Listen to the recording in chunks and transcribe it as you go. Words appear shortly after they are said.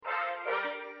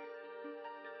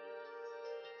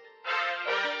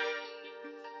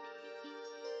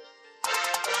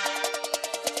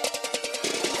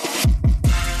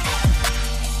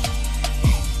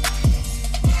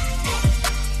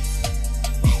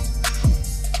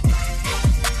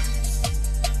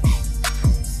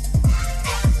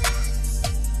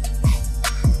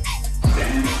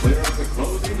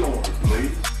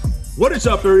What is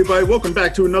up, everybody? Welcome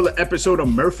back to another episode of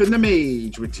Murph and the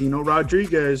Mage with Tino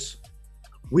Rodriguez.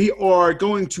 We are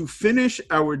going to finish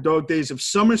our Dog Days of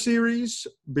Summer series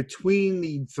between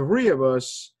the three of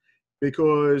us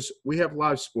because we have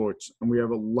live sports and we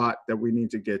have a lot that we need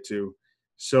to get to.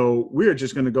 So we are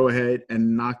just going to go ahead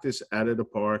and knock this out of the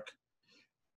park.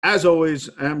 As always,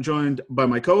 I am joined by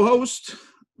my co-host,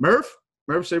 Murph.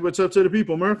 Murph, say what's up to the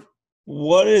people, Murph.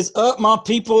 What is up, my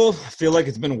people? I feel like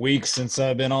it's been weeks since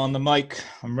I've been on the mic.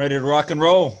 I'm ready to rock and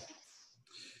roll.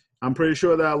 I'm pretty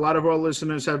sure that a lot of our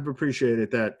listeners have appreciated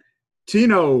that.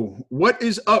 Tino, what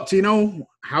is up, Tino?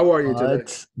 How are you today?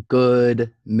 What's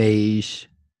good, Mage?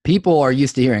 People are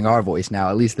used to hearing our voice now,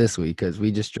 at least this week, because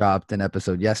we just dropped an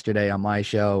episode yesterday on my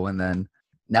show, and then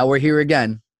now we're here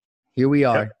again. Here we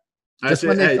are. Yep. Just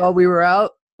when they thought we were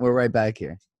out, we're right back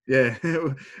here. Yeah.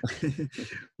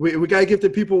 we got to give the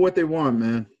people what they want,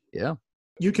 man. Yeah.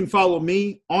 You can follow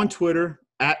me on Twitter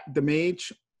at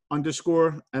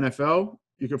 @themage_NFL.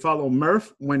 You can follow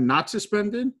Murph when not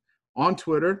suspended on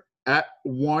Twitter at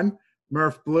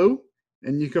 @1MurphBlue.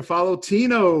 And you can follow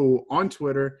Tino on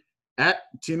Twitter at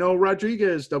Tino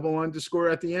Rodriguez,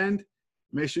 __ at the end.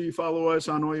 Make sure you follow us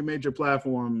on all your major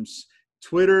platforms,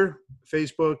 Twitter,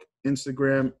 Facebook,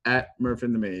 Instagram at Murph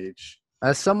and the Mage.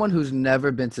 As someone who's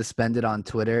never been suspended on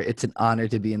Twitter, it's an honor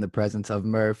to be in the presence of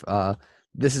Murph.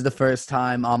 This is the first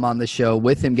time I'm on the show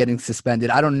with him getting suspended.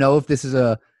 I don't know if this is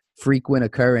a frequent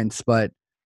occurrence, but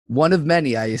one of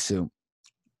many, I assume.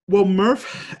 Well,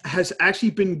 Murph has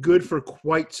actually been good for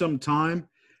quite some time.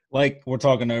 Like, we're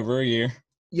talking over a year.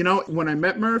 You know, when I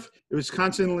met Murph, it was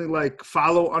constantly like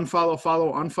follow,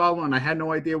 unfollow, and I had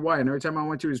no idea why. And every time I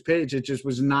went to his page, it just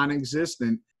was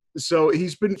non-existent. So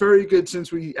he's been very good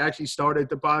since we actually started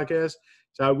the podcast.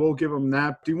 So I will give him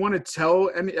that. Do you want to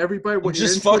tell everybody what you're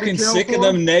just fucking sick of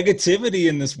them negativity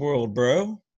in this world,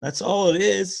 bro? That's all it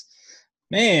is.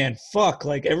 Man, fuck.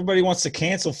 Like, everybody wants to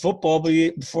cancel football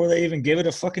before they even give it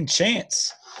a fucking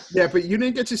chance. Yeah, but you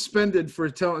didn't get suspended for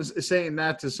saying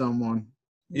that to someone.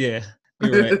 Yeah,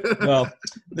 you're right. Well,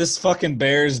 this fucking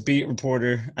Bears beat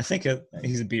reporter, I think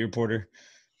he's a beat reporter,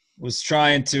 was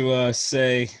trying to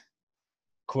say,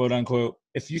 quote unquote,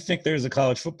 if you think there's a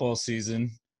college football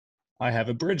season, I have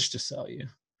a bridge to sell you.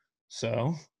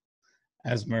 So,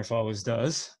 as Murph always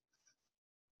does,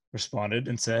 responded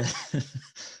and said,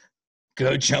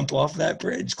 go jump off that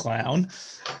bridge, clown.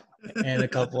 And a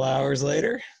couple hours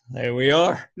later, there we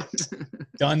are.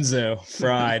 Dunzo,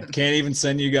 fried. Can't even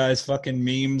send you guys fucking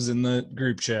memes in the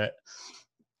group chat.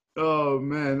 Oh,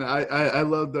 man, I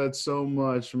love that so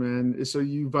much, man. So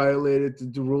you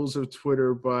violated the rules of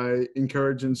Twitter by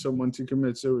encouraging someone to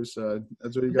commit suicide.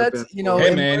 That's what you got there. You know,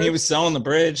 hey, man, he was selling the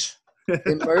bridge.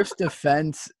 In Murph's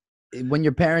defense, when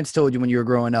your parents told you when you were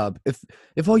growing up,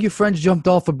 if all your friends jumped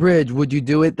off a bridge, would you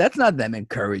do it? That's not them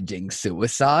encouraging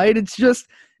suicide. It's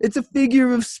a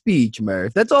figure of speech,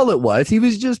 Murph. That's all it was. He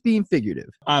was just being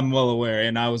figurative. I'm well aware,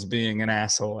 and I was being an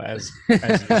asshole as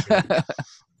usual.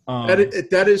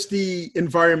 That is the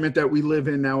environment that we live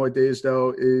in nowadays,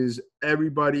 though, is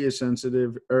everybody is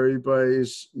sensitive.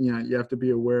 Everybody's, you have to be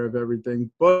aware of everything.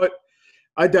 But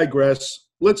I digress.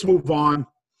 Let's move on.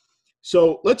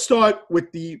 So let's start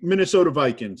with the Minnesota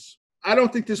Vikings. I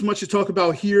don't think there's much to talk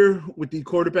about here with the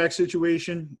quarterback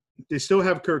situation. They still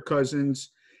have Kirk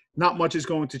Cousins. Not much is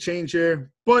going to change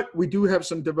there. But we do have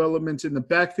some developments in the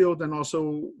backfield and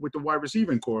also with the wide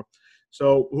receiving core.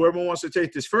 So whoever wants to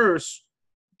take this first,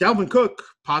 Dalvin Cook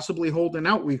possibly holding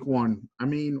out week 1. I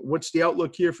mean, what's the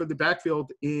outlook here for the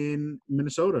backfield in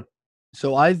Minnesota?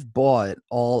 So I've bought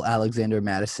all Alexander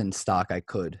Madison stock I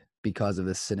could because of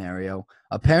this scenario.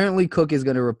 Apparently Cook is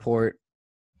going to report.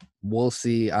 We'll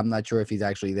see. I'm not sure if he's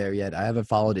actually there yet. I haven't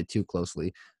followed it too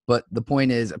closely. But the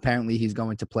point is, apparently he's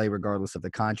going to play regardless of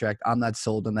the contract. I'm not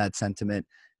sold on that sentiment.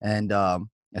 And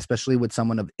especially with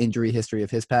someone of injury history of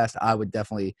his past, I would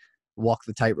definitely walk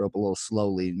the tightrope a little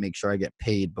slowly and make sure I get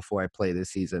paid before I play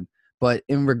this season. But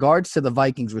in regards to the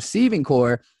Vikings receiving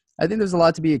core, I think there's a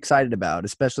lot to be excited about,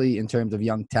 especially in terms of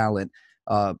young talent.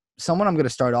 Someone I'm going to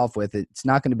start off with, it's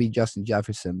not going to be Justin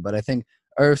Jefferson, but I think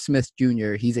Irv Smith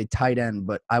Jr., he's a tight end,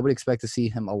 but I would expect to see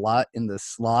him a lot in the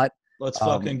slot. Let's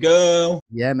fucking go.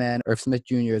 Yeah, man. Irv Smith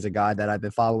Jr. is a guy that I've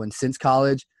been following since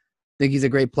college. I think he's a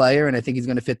great player, and I think he's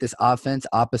going to fit this offense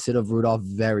opposite of Rudolph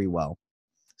very well.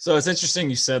 So it's interesting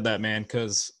you said that, man,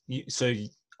 because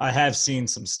I have seen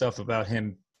some stuff about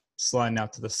him sliding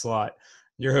out to the slot.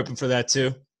 You're hoping for that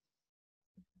too?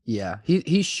 Yeah,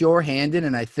 he's sure-handed,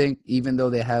 and I think even though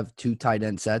they have 2 tight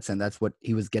end sets, and that's what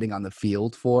he was getting on the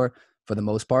field for the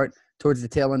most part, towards the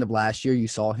tail end of last year, you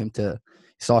saw him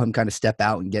kind of step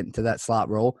out and get into that slot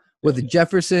role. With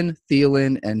Jefferson,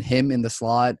 Thielen, and him in the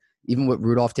slot, even with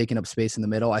Rudolph taking up space in the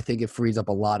middle, I think it frees up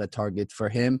a lot of targets for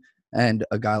him and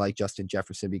a guy like Justin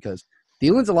Jefferson because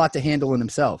Thielen's a lot to handle in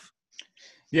himself.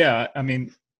 Yeah, I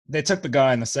mean, they took the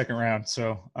guy in the second round,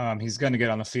 so he's going to get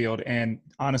on the field. And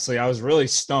honestly, I was really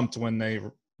stumped when they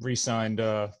re-signed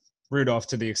Rudolph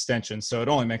to the extension. So it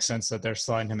only makes sense that they're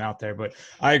sliding him out there. But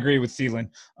I agree with Thielen.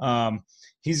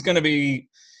 He's going to be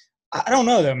 – I don't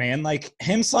know, though, man. Like,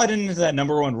 him sliding into that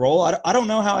number one role, I don't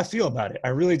know how I feel about it. I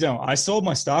really don't. I sold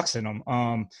my stocks in him.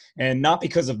 And not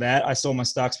because of that. I sold my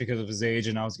stocks because of his age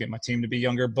and I was getting my team to be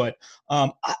younger. But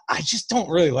I just don't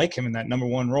really like him in that number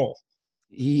one role.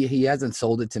 He hasn't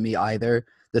sold it to me either.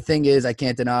 The thing is, I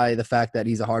can't deny the fact that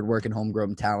he's a hardworking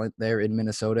homegrown talent there in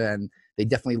Minnesota, and they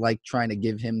definitely like trying to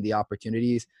give him the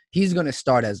opportunities. He's going to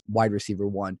start as wide receiver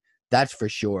one. That's for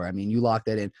sure. I mean, you lock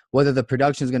that in. Whether the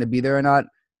production is going to be there or not,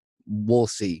 we'll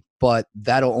see. But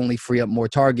that'll only free up more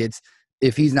targets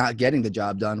if he's not getting the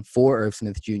job done for Irv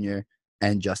Smith Jr.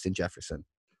 and Justin Jefferson.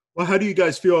 Well, how do you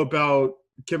guys feel about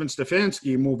Kevin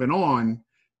Stefanski moving on?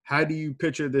 How do you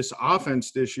picture this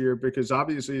offense this year? Because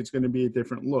obviously it's going to be a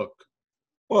different look.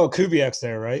 Well, Kubiak's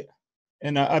there, right?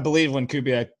 And I believe when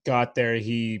Kubiak got there,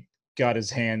 he got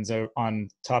his hands on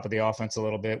top of the offense a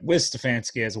little bit with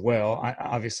Stefanski as well.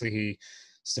 Obviously,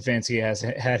 Stefanski has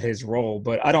had his role,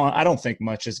 but I don't think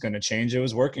much is going to change. It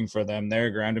was working for them. They're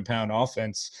a ground and pound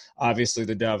offense. Obviously,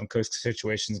 the Dalvin Cook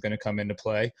situation is going to come into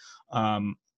play.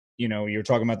 You were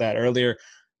talking about that earlier.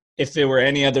 If it were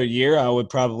any other year, I would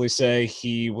probably say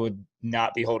he would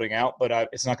not be holding out, but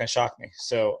it's not going to shock me.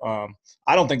 So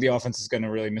I don't think the offense is going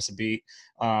to really miss a beat.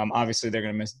 Obviously, they're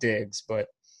going to miss Diggs, but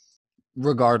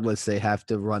regardless, they have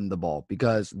to run the ball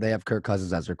because they have Kirk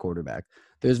Cousins as their quarterback.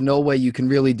 There's no way you can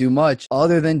really do much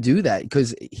other than do that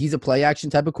because he's a play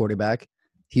action type of quarterback.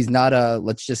 He's not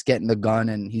let's just get in the gun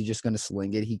and he's just going to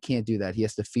sling it. He can't do that. He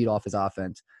has to feed off his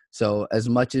offense. So as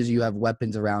much as you have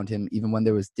weapons around him, even when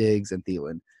there was Diggs and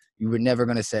Thielen, you were never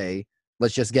going to say,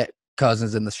 let's just get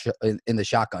Cousins in the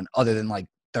shotgun other than like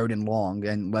third and long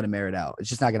and let him air it out. It's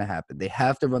just not going to happen. They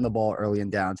have to run the ball early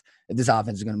and downs if this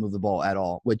offense is going to move the ball at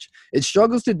all, which it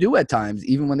struggles to do at times,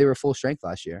 even when they were full strength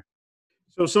last year.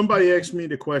 So somebody asked me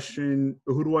the question,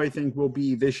 who do I think will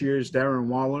be this year's Darren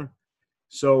Waller?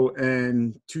 So,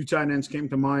 and two tight ends came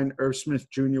to mind. Irv Smith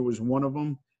Jr. was one of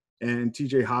them, and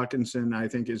TJ Hawkinson, I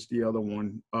think, is the other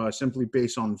one, simply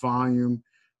based on volume,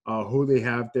 who they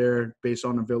have there, based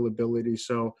on availability.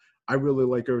 So I really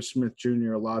like Irv Smith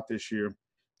Jr. a lot this year.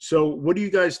 So what do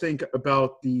you guys think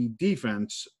about the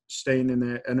defense staying in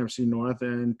the NFC North?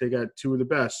 And they got two of the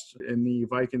best in the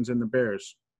Vikings and the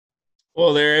Bears.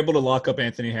 Well, they're able to lock up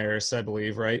Anthony Harris, I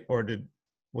believe, right? Or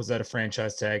was that a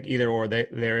franchise tag? Either or,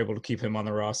 they're able to keep him on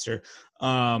the roster.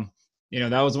 That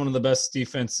was one of the best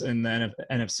defense in the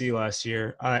NFC last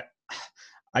year. I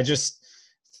just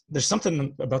there's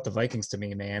something about the Vikings to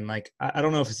me, man. Like I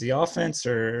don't know if it's the offense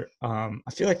or I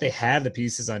feel like they have the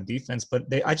pieces on defense, but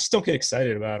I just don't get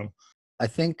excited about them. I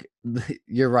think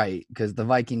you're right because the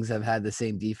Vikings have had the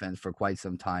same defense for quite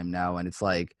some time now, and it's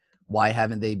like, why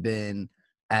haven't they been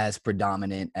as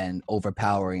predominant and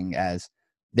overpowering as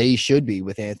they should be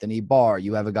with Anthony Barr?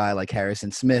 You have a guy like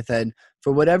Harrison Smith, and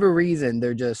for whatever reason,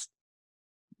 they're just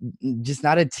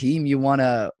not a team you want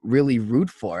to really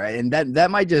root for. And that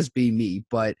might just be me,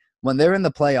 but when they're in the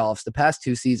playoffs, the past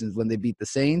two seasons when they beat the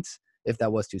Saints, if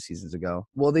that was 2 seasons ago,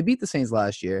 well, they beat the Saints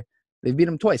last year. They've beat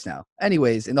them twice now.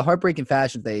 Anyways, in the heartbreaking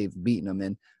fashion they've beaten them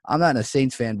in. I'm not a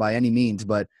Saints fan by any means,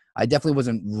 but I definitely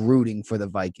wasn't rooting for the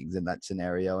Vikings in that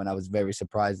scenario, and I was very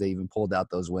surprised they even pulled out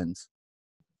those wins.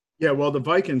 Yeah, well, the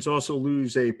Vikings also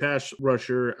lose a pass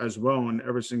rusher as well in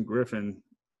Everson Griffin.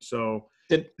 So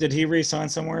did he re-sign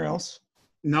somewhere else?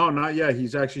 No, not yet.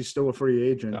 He's actually still a free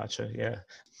agent. Gotcha, yeah.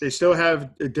 They still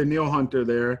have Danielle Hunter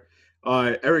there,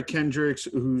 Eric Kendricks,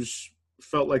 who's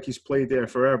felt like he's played there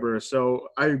forever. So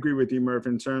I agree with you, Murph,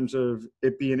 in terms of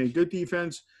it being a good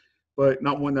defense, but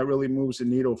not one that really moves the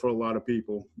needle for a lot of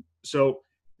people. So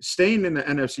staying in the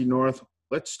NFC North,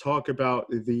 let's talk about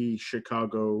the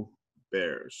Chicago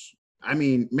Bears. I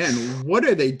mean, man, what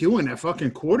are they doing at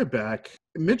fucking quarterback?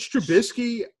 Mitch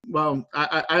Trubisky, well,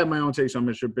 I have my own takes on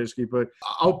Mitch Trubisky, but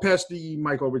I'll pass the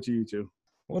mic over to you two.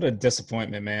 What a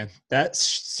disappointment, man. That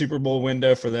Super Bowl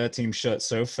window for that team shut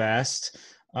so fast.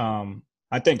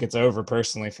 I think it's over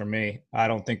personally for me. I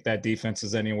don't think that defense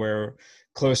is anywhere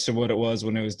close to what it was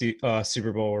when it was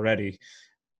Super Bowl already.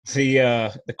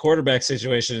 The quarterback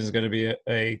situation is going to be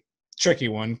a tricky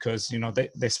one because,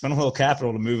 they spent a little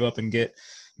capital to move up and get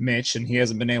Mitch, and he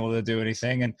hasn't been able to do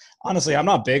anything. And honestly, I'm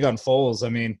not big on Foles. I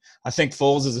mean, I think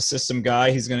Foles is a system guy.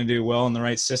 He's going to do well in the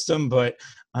right system, but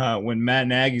when Matt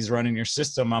Nagy's running your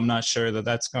system, I'm not sure that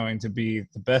that's going to be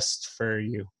the best for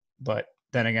you. But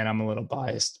then again, I'm a little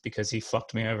biased because he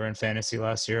fucked me over in fantasy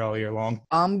last year all year long.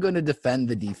 I'm going to defend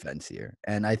the defense here.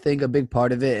 And I think a big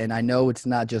part of it, and I know it's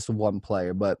not just one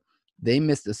player, but they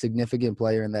missed a significant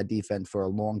player in that defense for a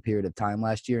long period of time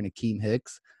last year in Akeem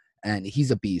Hicks. And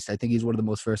he's a beast. I think he's one of the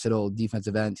most versatile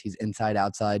defensive ends. He's inside,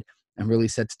 outside, and really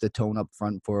sets the tone up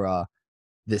front for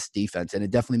this defense. And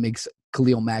it definitely makes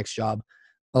Khalil Mack's job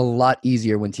a lot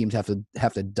easier when teams have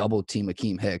to double team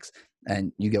Akeem Hicks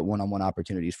and you get one-on-one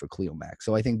opportunities for Khalil Mack.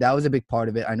 So I think that was a big part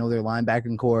of it. I know their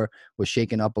linebacking core was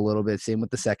shaken up a little bit. Same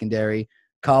with the secondary.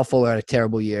 Kyle Fuller had a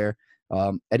terrible year.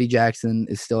 Eddie Jackson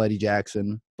is still Eddie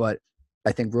Jackson, but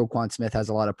I think Roquan Smith has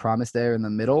a lot of promise there in the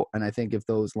middle. And I think if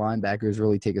those linebackers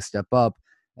really take a step up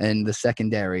and the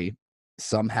secondary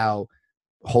somehow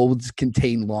holds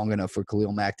contained long enough for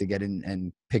Khalil Mack to get in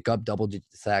and pick up double-digit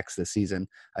sacks this season,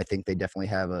 I think they definitely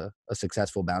have a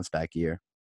successful bounce-back year.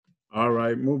 All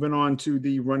right, moving on to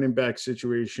the running back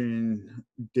situation,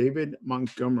 David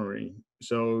Montgomery.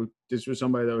 So this was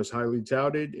somebody that was highly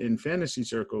touted in fantasy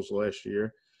circles last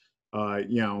year.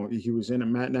 He was in a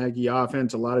Matt Nagy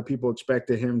offense. A lot of people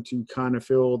expected him to kind of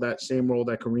fill that same role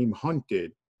that Kareem Hunt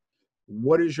did.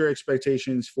 What is your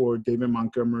expectations for David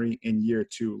Montgomery in year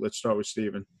 2? Let's start with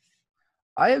Steven.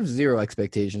 I have zero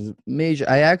expectations.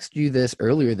 I asked you this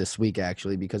earlier this week,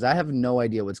 actually, because I have no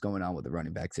idea what's going on with the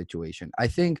running back situation. I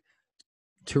think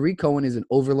Tariq Cohen is an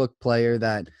overlooked player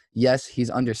that, yes, he's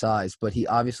undersized, but he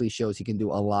obviously shows he can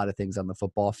do a lot of things on the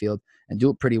football field and do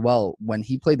it pretty well. When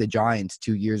he played the Giants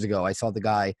 2 years ago, I saw the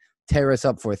guy tear us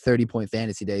up for a 30-point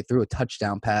fantasy day, threw a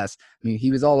touchdown pass. I mean,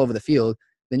 he was all over the field.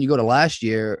 Then you go to last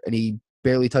year, and he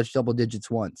barely touched double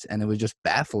digits once, and it was just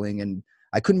baffling, and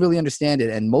I couldn't really understand it,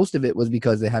 and most of it was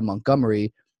because they had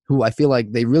Montgomery, who I feel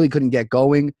like they really couldn't get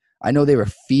going. I know they were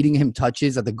feeding him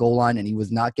touches at the goal line, and he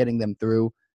was not getting them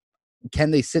through.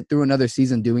 Can they sit through another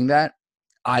season doing that?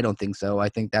 I don't think so. I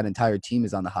think that entire team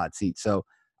is on the hot seat. So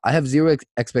I have zero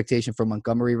expectation for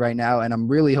Montgomery right now, and I'm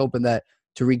really hoping that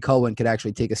Tariq Cohen could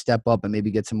actually take a step up and maybe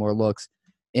get some more looks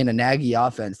in a Nagy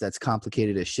offense that's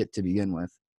complicated as shit to begin with.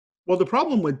 Well, the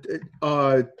problem with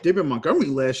David Montgomery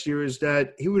last year is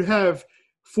that he would have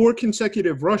 4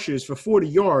 consecutive rushes for 40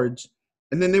 yards,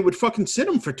 and then they would fucking sit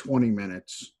him for 20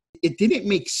 minutes. It didn't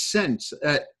make sense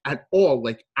at all.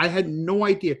 Like, I had no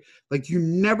idea. Like, you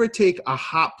never take a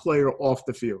hot player off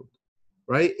the field,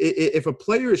 right? If a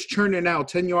player is churning out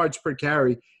 10 yards per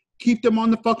carry, keep them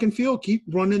on the fucking field. Keep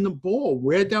running the ball.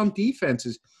 Wear down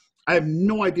defenses. I have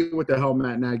no idea what the hell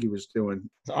Matt Nagy was doing.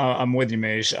 I'm with you,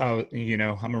 Maish.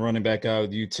 I'm a running back guy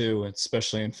with you too,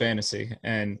 especially in fantasy.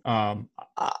 And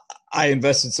I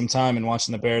invested some time in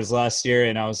watching the Bears last year,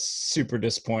 and I was super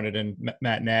disappointed in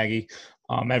Matt Nagy.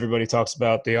 Everybody talks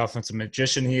about the offensive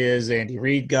magician he is, Andy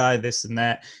Reid guy, this and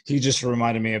that. He just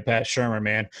reminded me of Pat Shurmur,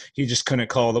 man. He just couldn't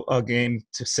call a game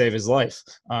to save his life.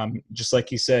 Just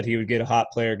like you said, he would get a hot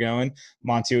player going.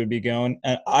 Monty would be going.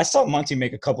 And I saw Monty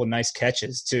make a couple of nice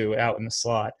catches, too, out in the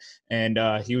slot. And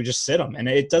he would just sit him. And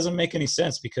it doesn't make any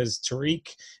sense because Tariq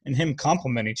and him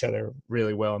complement each other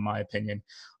really well, in my opinion.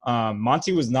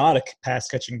 Monty was not a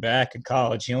pass-catching back in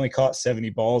college. He only caught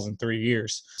 70 balls in 3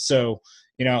 years. So,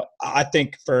 I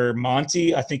think for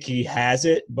Monty, I think he has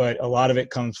it, but a lot of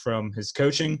it comes from his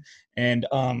coaching. And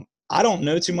I don't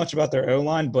know too much about their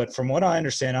O-line, but from what I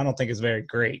understand, I don't think it's very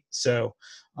great. So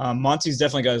Monty's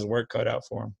definitely got his work cut out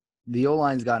for him. The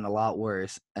O-line's gotten a lot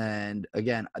worse. And,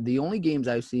 again, the only games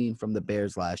I've seen from the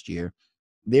Bears last year,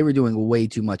 they were doing way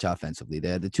too much offensively. They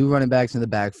had the 2 running backs in the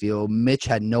backfield. Mitch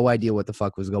had no idea what the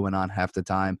fuck was going on half the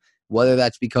time, whether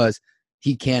that's because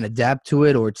he can't adapt to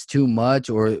it or it's too much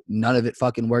or none of it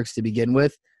fucking works to begin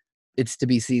with. It's to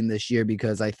be seen this year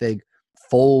because I think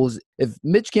Foles, if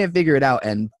Mitch can't figure it out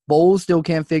and Foles still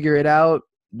can't figure it out,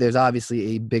 there's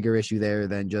obviously a bigger issue there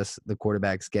than just the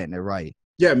quarterbacks getting it right.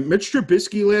 Yeah, Mitch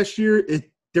Trubisky last year,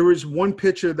 there was one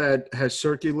picture that has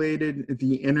circulated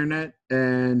the internet,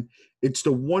 and it's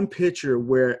the one picture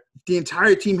where the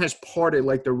entire team has parted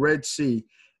like the Red Sea,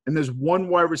 and there's one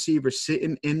wide receiver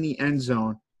sitting in the end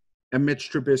zone, and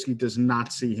Mitch Trubisky does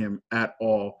not see him at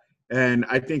all. And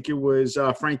I think it was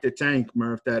Frank the Tank,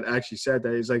 Murph, that actually said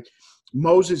that. He's like,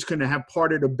 Moses couldn't have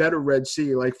parted a better Red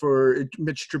Sea, like for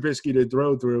Mitch Trubisky to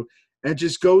throw through. And it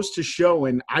just goes to show,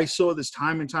 and I saw this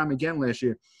time and time again last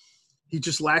year, he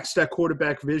just lacks that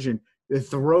quarterback vision. It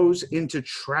throws into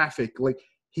traffic. Like,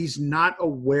 he's not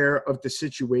aware of the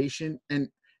situation, and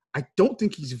I don't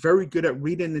think he's very good at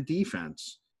reading the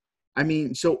defense. I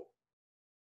mean, so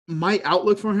my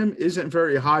outlook for him isn't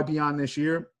very high beyond this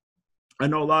year. I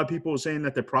know a lot of people are saying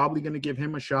that they're probably going to give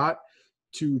him a shot.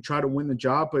 to try to win the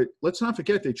job. But let's not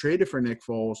forget they traded for Nick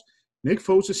Foles. Nick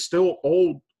Foles is still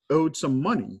owed some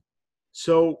money.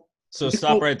 So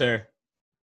stop right there.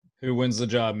 Who wins the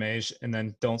job, Mage? And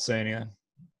then don't say anything.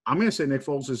 I'm going to say Nick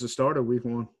Foles is the starter week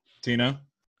 1. Tino?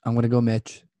 I'm going to go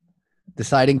Mitch.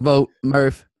 Deciding vote,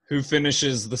 Murph. Who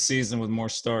finishes the season with more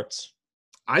starts?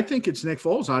 I think it's Nick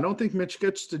Foles. I don't think Mitch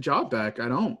gets the job back. I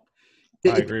don't.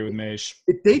 I agree with Mage.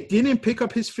 They didn't pick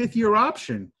up his 5th-year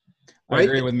option. Right? I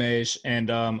agree with Mage.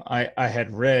 And I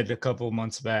had read a couple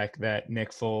months back that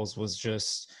Nick Foles was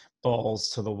just balls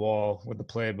to the wall with the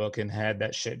playbook and had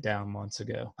that shit down months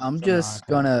ago. I'm just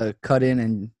going to cut in,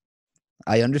 and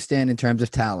I understand in terms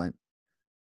of talent.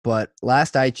 But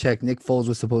last I checked, Nick Foles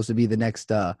was supposed to be the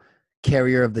next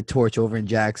carrier of the torch over in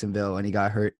Jacksonville, and he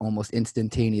got hurt almost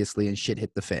instantaneously and shit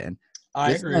hit the fan.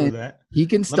 I agree with that. He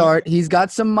can start. He's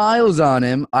got some miles on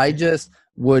him. I just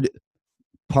would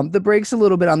pump the brakes a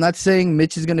little bit. I'm not saying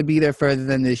Mitch is going to be there further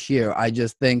than this year. I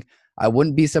just think I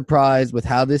wouldn't be surprised with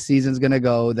how this season's going to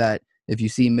go that if you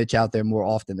see Mitch out there more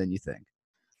often than you think.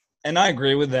 And I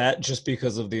agree with that just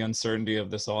because of the uncertainty of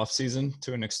this offseason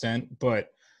to an extent. But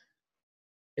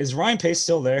is Ryan Pace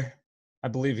still there? I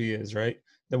believe he is, right?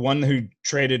 The one who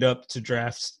traded up to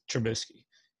draft Trubisky.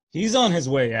 He's on his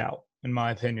way out, in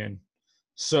my opinion.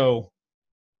 So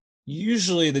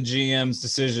usually the GM's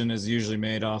decision is usually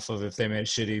made off of if they made a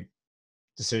shitty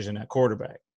decision at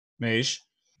quarterback. Mage?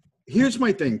 Here's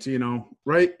my thing,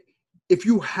 right? If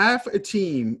you have a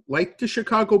team like the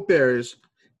Chicago Bears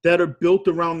that are built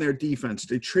around their defense,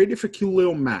 they traded for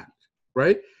Khalil Mack,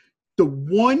 right? The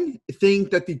one thing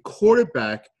that the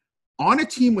quarterback on a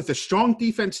team with a strong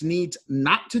defense needs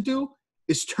not to do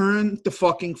is turn the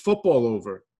fucking football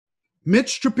over.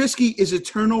 Mitch Trubisky is a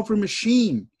turnover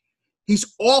machine.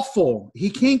 He's awful.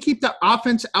 He can't keep the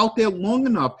offense out there long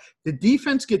enough. The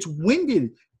defense gets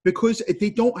winded because they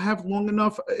don't have long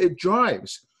enough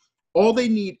drives. All they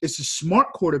need is a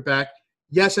smart quarterback.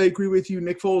 Yes, I agree with you.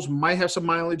 Nick Foles might have some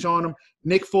mileage on him.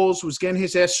 Nick Foles was getting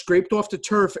his ass scraped off the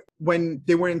turf when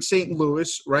they were in St.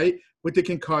 Louis, right, with the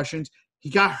concussions. He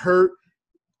got hurt.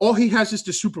 All he has is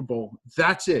the Super Bowl.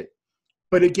 That's it.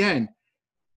 But again,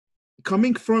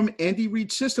 coming from Andy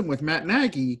Reid's system with Matt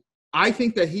Nagy, I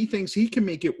think that he thinks he can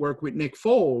make it work with Nick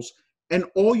Foles. And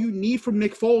all you need from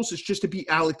Nick Foles is just to be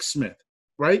Alex Smith,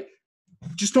 right?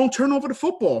 Just don't turn over the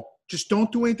football. Just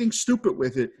don't do anything stupid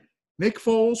with it. Nick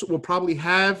Foles will probably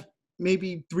have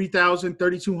maybe 3,000,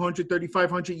 3,200,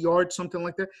 3,500 yards, something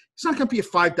like that. He's not going to be a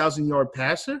 5,000-yard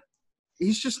passer.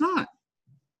 He's just not.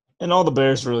 And all the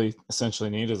Bears really essentially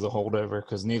need is a holdover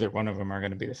because neither one of them are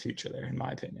going to be the future there, in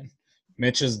my opinion.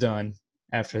 Mitch is done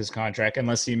after his contract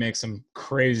unless he makes some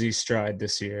crazy stride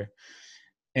this year.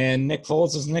 And Nick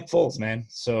Foles is Nick Foles, man.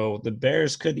 So the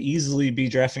Bears could easily be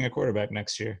drafting a quarterback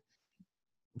next year.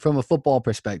 From a football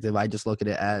perspective, I just look at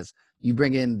it as you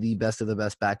bring in the best of the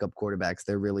best backup quarterbacks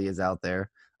there really is out there,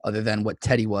 other than what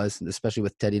Teddy was, especially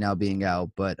with Teddy now being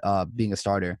out, but being a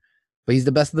starter. But he's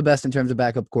the best of the best in terms of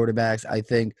backup quarterbacks. I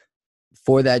think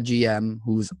for that GM,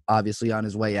 who's obviously on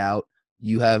his way out,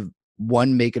 you have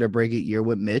one make it or break it year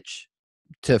with Mitch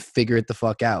to figure it the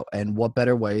fuck out. And what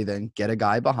better way than get a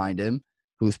guy behind him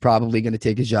who's probably going to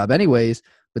take his job anyways,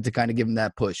 but to kind of give him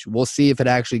that push. We'll see if it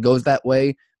actually goes that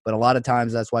way, but a lot of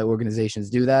times that's why organizations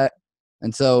do that.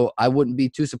 And so I wouldn't be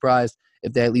too surprised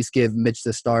if they at least give Mitch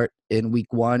the start in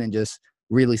week 1 and just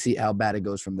really see how bad it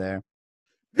goes from there.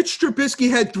 Mitch Trubisky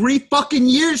had 3 fucking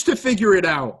years to figure it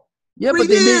out. Yeah, 3 but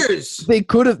years.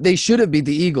 They should have beat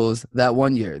the Eagles that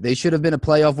one year. They should have been a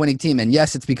playoff winning team. And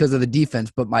yes, it's because of the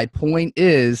defense. But my point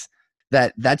is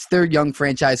that that's their young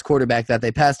franchise quarterback that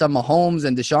they passed on Mahomes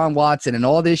and Deshaun Watson and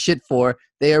all this shit for.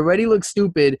 They already look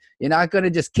stupid. You're not going to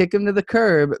just kick him to the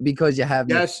curb because you have.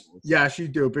 Yes, you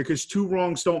do. Because 2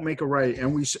 wrongs don't make a right.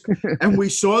 And we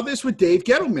saw this with Dave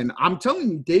Gettleman. I'm telling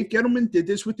you, Dave Gettleman did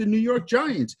this with the New York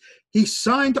Giants. He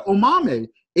signed Omame.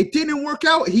 It didn't work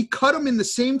out. He cut him in the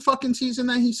same fucking season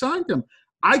that he signed him.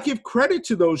 I give credit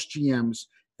to those GMs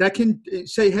that can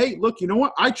say, hey, look, you know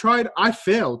what? I tried. I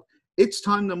failed. It's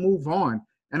time to move on.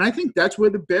 And I think that's where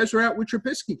the Bears are at with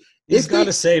Trubisky. He's got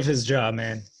to save his job,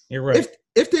 man. You're right.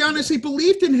 If they honestly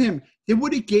believed in him, they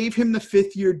would have gave him the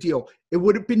 5th-year deal. It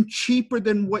would have been cheaper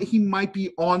than what he might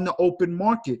be on the open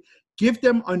market. Give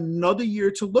them another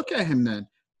year to look at him then.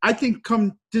 I think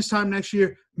come this time next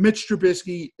year, Mitch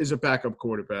Trubisky is a backup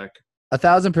quarterback.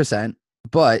 1,000%.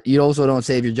 But you also don't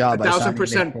save your job.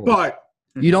 1,000%. But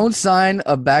you don't sign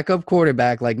a backup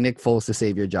quarterback like Nick Foles to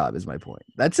save your job is my point.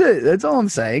 That's it. That's all I'm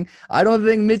saying. I don't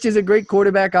think Mitch is a great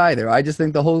quarterback either. I just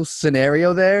think the whole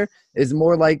scenario there is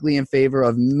more likely in favor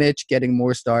of Mitch getting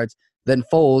more starts than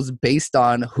Foles based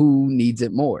on who needs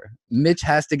it more. Mitch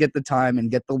has to get the time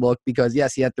and get the look because,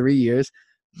 yes, he had 3 years,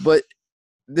 but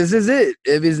this is it.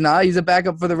 If he's not, he's a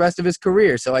backup for the rest of his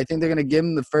career. So I think they're going to give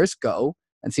him the first go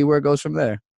and see where it goes from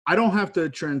there. I don't have the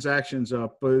transactions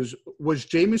up, but was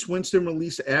Jameis Winston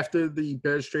released after the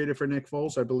Bears traded for Nick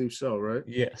Foles? I believe so, right?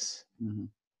 Yes. Mm-hmm.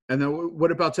 And then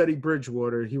what about Teddy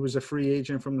Bridgewater? He was a free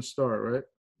agent from the start, right?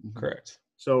 Correct.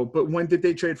 So, but when did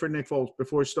they trade for Nick Foles?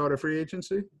 Before start of free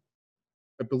agency?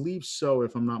 I believe so,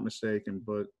 if I'm not mistaken,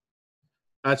 but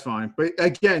that's fine. But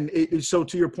again, so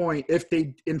to your point, if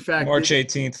they, in fact, March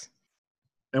 18th.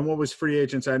 And what was free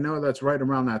agents? I know that's right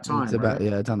around that time. It's about, right?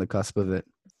 yeah, it's on the cusp of it.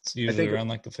 It's usually around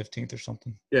like the 15th or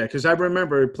something. Yeah, because I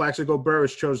remember Plaxico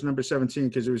Burress chose number 17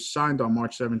 because it was signed on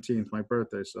March 17th, my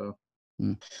birthday. So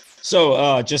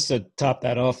just to top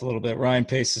that off a little bit, Ryan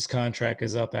Pace's contract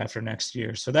is up after next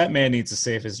year. So that man needs to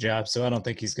save his job. So I don't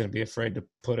think he's going to be afraid to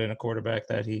put in a quarterback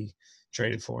that he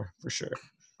traded for sure.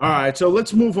 All right, so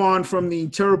let's move on from the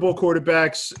terrible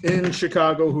quarterbacks in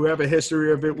Chicago who have a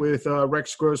history of it with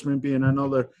Rex Grossman being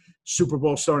another Super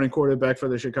Bowl starting quarterback for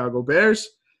the Chicago Bears.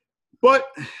 But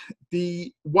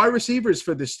the wide receivers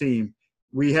for this team,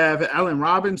 we have Allen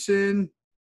Robinson,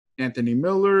 Anthony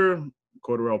Miller,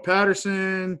 Cordarrelle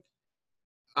Patterson.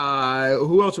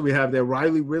 Who else do we have there?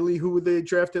 Riley Ridley, who they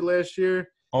drafted last year.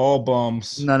 All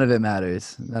bums. None of it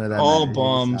matters. None of that all matters.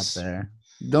 bums. There.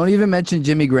 Don't even mention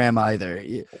Jimmy Graham either.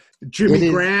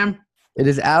 Graham. It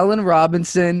is Allen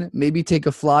Robinson. Maybe take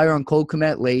a flyer on Cole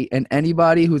Kmet late. And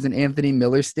anybody who's an Anthony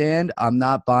Miller stand, I'm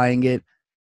not buying it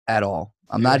at all.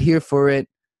 I'm not here for it.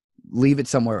 Leave it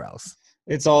somewhere else.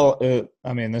 It's all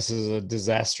this is a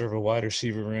disaster of a wide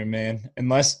receiver room, man.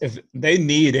 If they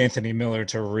need Anthony Miller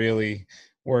to really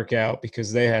work out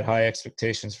because they had high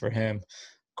expectations for him.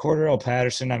 Cordarrelle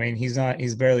Patterson,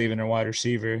 he's barely even a wide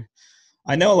receiver.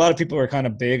 I know a lot of people are kind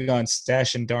of big on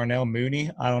stashing Darnell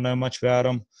Mooney. I don't know much about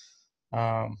him.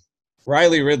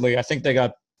 Riley Ridley, I think they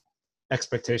got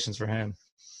expectations for him.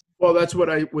 Well, that's what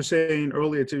I was saying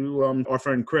earlier to our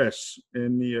friend Chris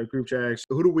in the group chat.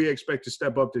 Who do we expect to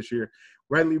step up this year?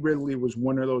 Riley Ridley was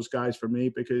one of those guys for me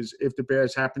because if the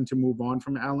Bears happen to move on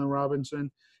from Allen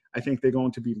Robinson, I think they're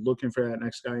going to be looking for that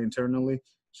next guy internally.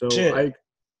 So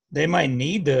they might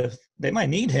need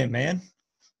him, man.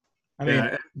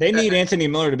 They need Anthony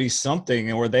Miller to be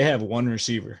something, or they have one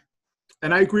receiver.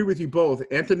 And I agree with you both.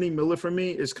 Anthony Miller for me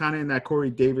is kind of in that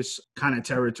Corey Davis kind of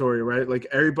territory, right? Like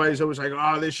everybody's always like,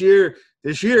 "Oh, this year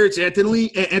it's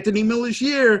Anthony Miller's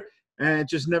year," and it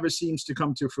just never seems to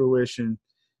come to fruition.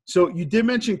 So you did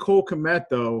mention Cole Kmet,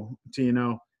 though,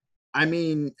 Tino.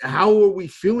 How are we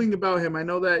feeling about him? I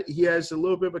know that he has a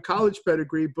little bit of a college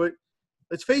pedigree, but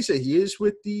let's face it, he is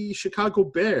with the Chicago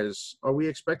Bears. Are we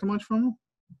expecting much from him?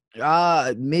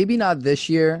 Maybe not this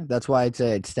year. That's why I'd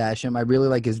say I'd stash him. I really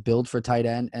like his build for tight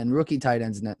end, and rookie tight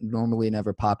ends normally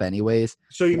never pop anyways.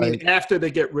 So you mean after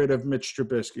they get rid of Mitch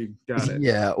Trubisky? Got it.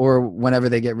 Yeah, or whenever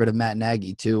they get rid of Matt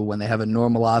Nagy too, when they have a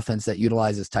normal offense that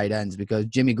utilizes tight ends, because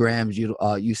Jimmy Graham's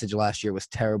usage last year was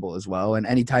terrible as well, and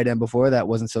any tight end before that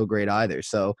wasn't so great either.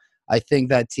 So I think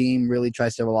that team really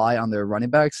tries to rely on their running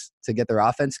backs to get their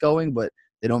offense going, but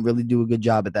they don't really do a good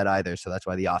job at that either, so that's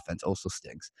why the offense also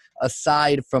stinks,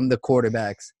 aside from the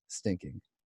quarterbacks stinking.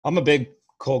 I'm a big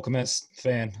Cole Kmet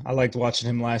fan. I liked watching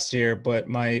him last year, but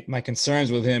my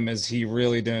concerns with him is he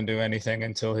really didn't do anything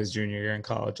until his junior year in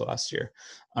college last year.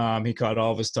 He caught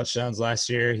all of his touchdowns last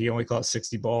year. He only caught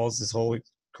 60 balls his whole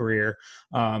career,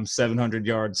 700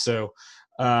 yards. So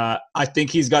I think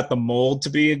he's got the mold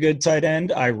to be a good tight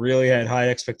end. I really had high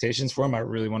expectations for him. I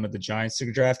really wanted the Giants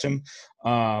to draft him.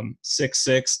 6'6",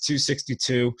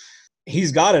 262.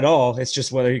 He's got it all. It's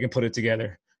just whether he can put it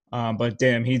together. But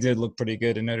damn, he did look pretty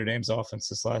good in Notre Dame's offense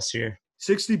this last year.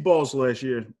 60 balls last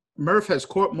year. Murph has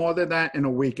caught more than that in a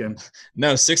weekend.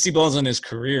 No, 60 balls in his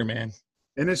career, man.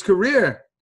 In his career.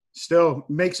 Still,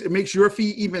 it makes your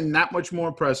feet even that much more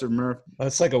impressive, Murph.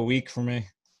 That's like a week for me.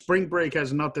 Spring break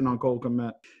has nothing on Cole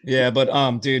Kmet. Yeah,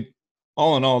 but dude,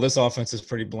 all in all, this offense is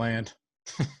pretty bland.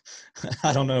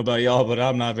 I don't know about y'all, but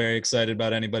I'm not very excited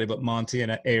about anybody but Monty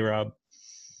and A-Rob.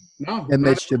 No. And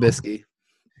Mitch Trubisky.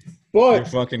 But you're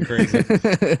fucking crazy.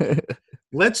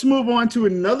 Let's move on to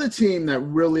another team that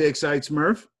really excites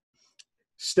Murph.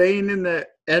 Staying in the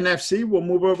NFC, we'll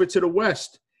move over to the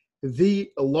West. The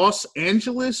Los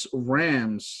Angeles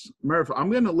Rams. Murph,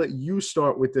 I'm going to let you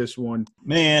start with this one.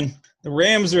 Man, the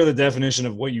Rams are the definition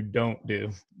of what you don't do.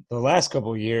 The last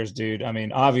couple of years, dude,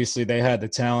 obviously they had the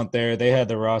talent there. They had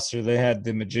the roster. They had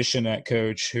the magician at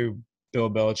coach who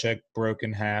Bill Belichick broke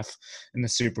in half in the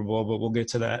Super Bowl, but we'll get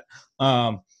to that.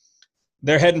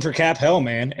 They're heading for cap hell,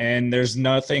 man, and there's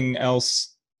nothing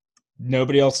else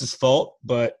nobody else's fault,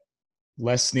 but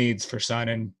Les Snead's for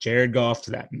signing Jared Goff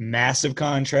to that massive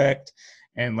contract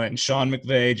and letting Sean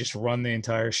McVay just run the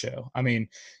entire show. I mean,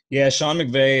 yeah, Sean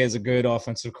McVay is a good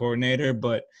offensive coordinator,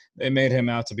 but they made him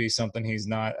out to be something he's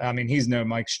not. I mean, he's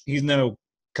no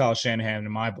Kyle Shanahan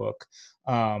in my book.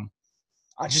 I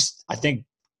think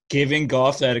giving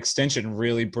Goff that extension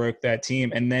really broke that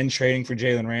team, and then trading for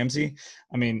Jalen Ramsey.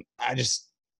 I mean,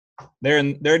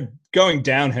 they're going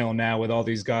downhill now with all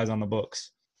these guys on the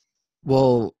books.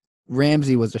 Well,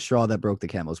 Ramsey was the straw that broke the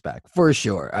camel's back for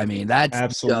sure. I mean, that's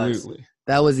absolutely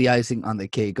that was the icing on the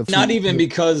cake. Not even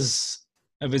because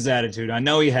of his attitude. I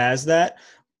know he has that,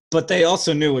 but they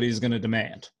also knew what he's going to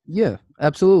demand. Yeah,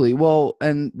 absolutely. Well,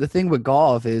 and the thing with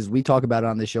Goff is we talk about it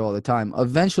on the show all the time.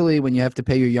 Eventually, when you have to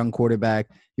pay your young quarterback,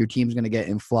 your team's going to get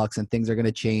in flux and things are going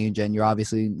to change, and you're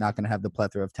obviously not going to have the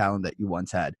plethora of talent that you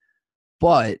once had.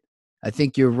 But I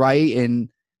think you're right in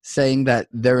saying that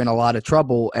they're in a lot of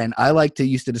trouble, and I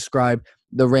used to describe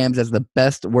the Rams as the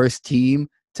best, worst team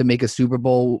to make a Super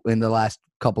Bowl in the last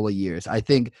couple of years. I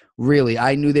think, really,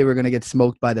 I knew they were going to get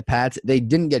smoked by the Pats. They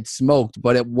didn't get smoked,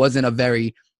 but it wasn't a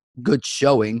very good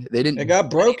showing. They got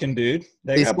broken, dude.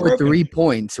 They scored 3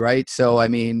 points, right? So, I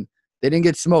mean, they didn't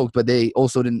get smoked, but they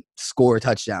also didn't score a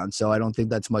touchdown. So I don't think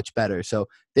that's much better. So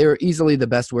they were easily the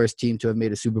best, worst team to have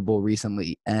made a Super Bowl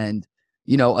recently. And,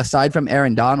 you know, aside from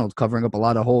Aaron Donald covering up a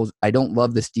lot of holes, I don't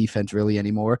love this defense really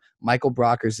anymore. Michael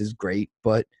Brockers is great,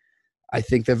 but I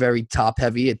think they're very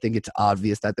top-heavy. I think it's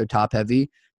obvious that they're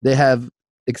top-heavy. They have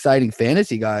exciting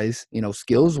fantasy guys, you know,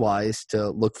 skills-wise to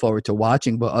look forward to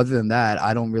watching. But other than that,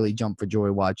 I don't really jump for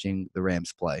joy watching the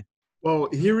Rams play. Well,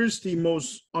 here is the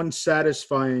most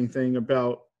unsatisfying thing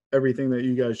about everything that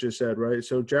you guys just said, right?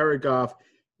 So Jared Goff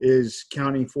is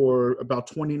counting for about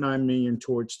 $29 million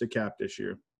towards the cap this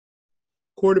year.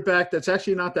 Quarterback, that's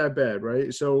actually not that bad,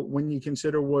 right? So when you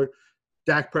consider what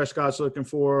Dak Prescott's looking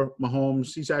for,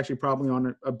 Mahomes, he's actually probably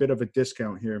on a bit of a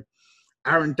discount here.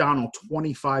 Aaron Donald,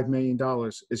 $25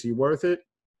 million. Is he worth it?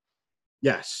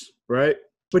 Yes, right?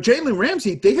 But Jalen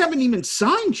Ramsey, they haven't even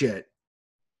signed yet.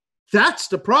 That's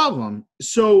the problem.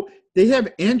 So they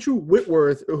have Andrew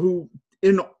Whitworth, who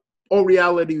in all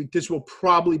reality, this will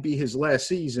probably be his last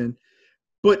season.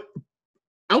 But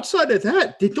outside of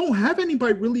that, they don't have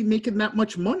anybody really making that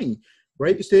much money.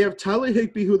 Right? So they have Tyler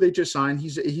Higbee, who they just signed.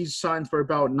 He's signed for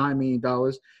about $9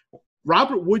 million.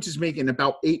 Robert Woods is making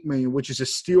about $8 million, which is a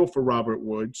steal for Robert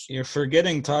Woods. You're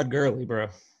forgetting Todd Gurley, bro.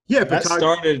 Yeah, but that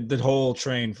started the whole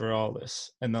train for all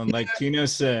this. And then, like Tino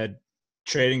said,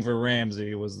 trading for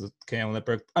Ramsey was the camel that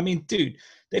broke. I mean, dude,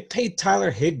 they paid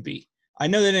Tyler Higbee. I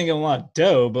know they didn't get a lot of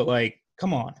dough, but like,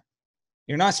 come on,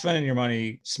 you're not spending your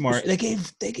money smart. They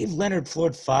gave Leonard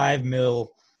Floyd $5 million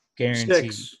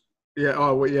guaranteed. 6. Yeah.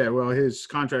 Oh, well, yeah. Well, his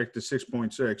contract is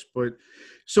 6.6. But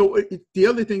so the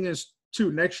other thing is,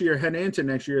 too, next year, heading into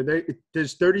next year,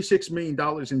 there's $36 million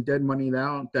in dead money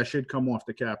now that should come off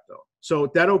the cap, though. So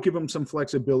that'll give them some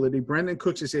flexibility. Brandon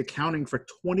Cooks is accounting for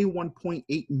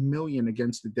 $21.8 million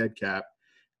against the dead cap.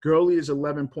 Gurley is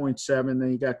 11.7. Then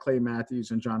you got Clay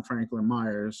Matthews and John Franklin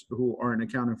Myers, who aren't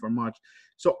accounting for much.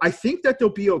 So I think that they'll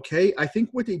be okay. I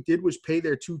think what they did was pay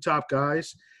their 2 top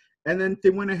guys. And then they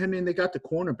went ahead and they got the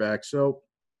cornerback. So,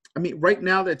 I mean, right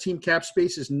now that team cap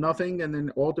space is nothing, and then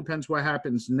it all depends what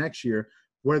happens next year,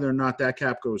 whether or not that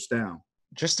cap goes down.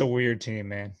 Just a weird team,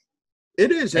 man.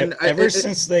 It is. And ever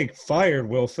since they fired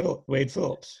Wade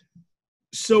Phillips.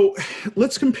 So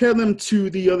let's compare them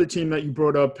to the other team that you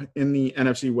brought up in the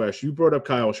NFC West. You brought up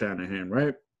Kyle Shanahan,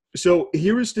 right? So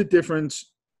here is the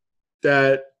difference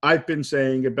that I've been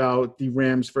saying about the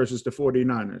Rams versus the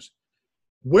 49ers.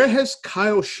 Where has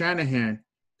Kyle Shanahan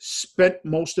spent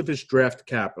most of his draft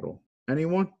capital?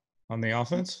 Anyone? On the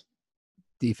offense?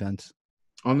 Defense.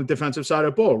 On the defensive side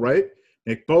of the ball, right?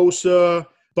 Nick Bosa,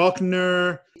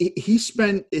 Buckner. He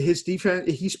spent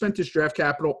his draft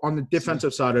capital on the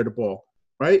defensive side of the ball,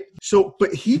 right? So,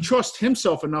 but he trusts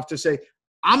himself enough to say,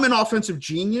 I'm an offensive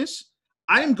genius.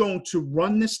 I am going to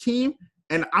run this team,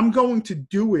 and I'm going to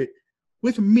do it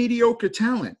with mediocre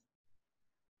talent.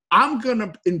 I'm going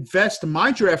to invest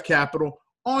my draft capital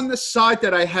on the side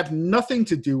that I have nothing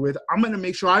to do with. I'm going to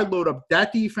make sure I load up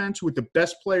that defense with the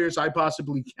best players I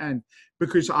possibly can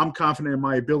because I'm confident in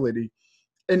my ability.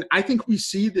 And I think we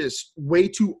see this way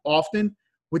too often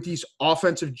with these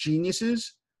offensive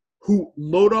geniuses who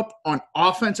load up on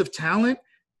offensive talent.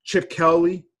 Chip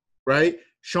Kelly, right?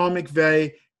 Sean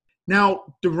McVay. Now,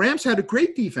 the Rams had a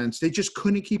great defense. They just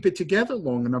couldn't keep it together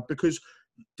long enough because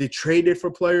they traded for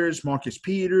players, Marcus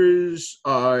Peters,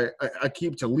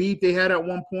 Aqib Talib they had at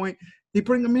one point. They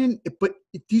bring them in, but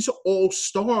these are all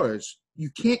stars. You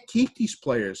can't keep these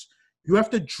players. You have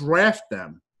to draft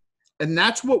them. And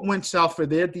that's what went south for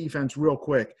their defense real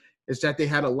quick, is that they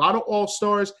had a lot of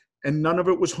all-stars and none of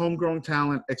it was homegrown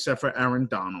talent except for Aaron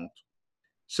Donald.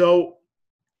 So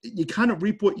you kind of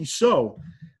reap what you sow.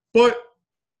 But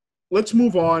let's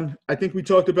move on. I think we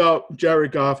talked about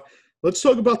Jared Goff. Let's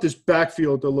talk about this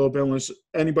backfield a little bit, unless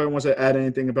anybody wants to add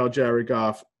anything about Jared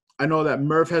Goff. I know that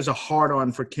Murph has a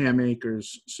hard-on for Cam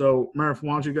Akers. So, Murph,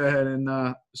 why don't you go ahead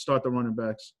and start the running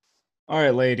backs? All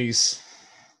right, ladies.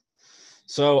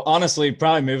 So, honestly,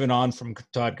 probably moving on from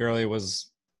Todd Gurley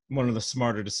was one of the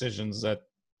smarter decisions that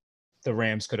the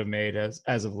Rams could have made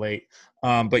as of late.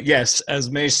 But yes,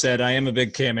 as Mage said, I am a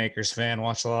big Cam Akers fan.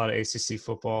 Watch a lot of ACC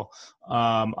football.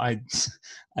 I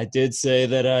did say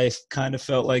that I kind of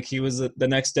felt like he was the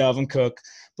next Dalvin Cook.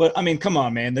 But, I mean, come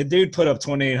on, man. The dude put up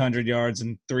 2,800 yards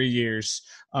in 3 years,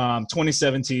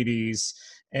 27 TDs,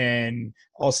 and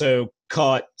also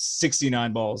caught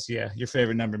 69 balls. Yeah, your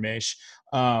favorite number, Mage.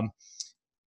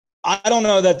 I don't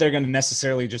know that they're going to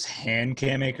necessarily just hand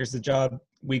Cam Akers the job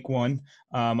week one.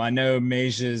 I know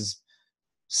Mage's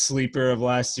sleeper of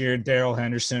last year, Darrell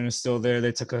Henderson, is still there.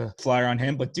 They took a flyer on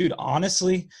him. But, dude,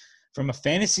 honestly, from a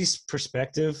fantasy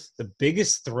perspective, the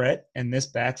biggest threat in this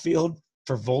backfield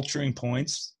for vulturing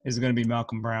points is going to be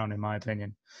Malcolm Brown, in my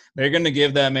opinion. They're going to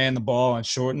give that man the ball on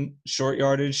short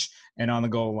yardage and on the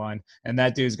goal line. And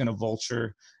that dude's going to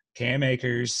vulture Cam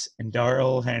Akers and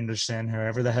Darrell Henderson,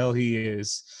 whoever the hell he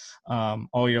is,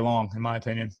 all year long, in my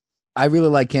opinion. I really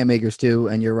like Cam Akers too,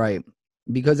 and you're right.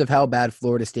 Because of how bad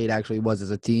Florida State actually was as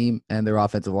a team and their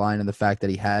offensive line, and the fact that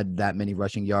he had that many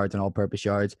rushing yards and all-purpose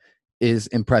yards is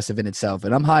impressive in itself.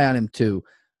 And I'm high on him too.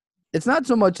 It's not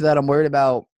so much that I'm worried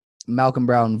about Malcolm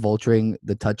Brown vulturing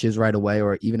the touches right away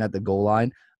or even at the goal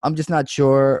line. I'm just not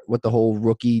sure what the whole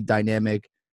rookie dynamic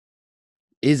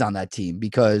is on that team,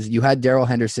 because you had Darrell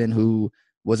Henderson, who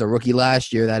was a rookie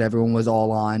last year that everyone was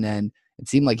all on, and it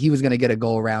seemed like he was going to get a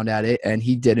go around at it, and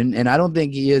he didn't. And I don't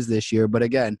think he is this year. But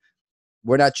again,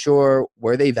 we're not sure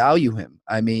where they value him.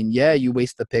 I mean, yeah, you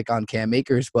waste the pick on Cam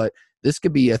Akers, but this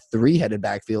could be a three-headed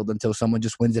backfield until someone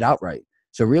just wins it outright.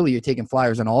 So really, you're taking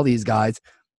flyers on all these guys.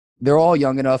 They're all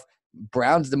young enough.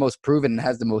 Brown's the most proven and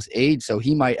has the most age, so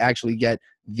he might actually get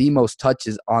the most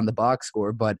touches on the box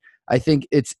score. But I think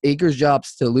it's Akers' job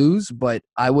to lose, but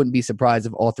I wouldn't be surprised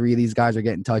if all three of these guys are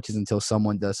getting touches until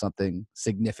someone does something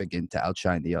significant to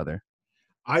outshine the other.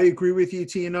 I agree with you,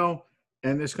 Tino.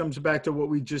 And this comes back to what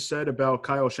we just said about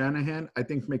Kyle Shanahan. I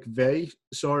think McVay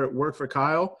saw it work for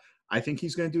Kyle. I think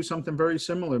he's going to do something very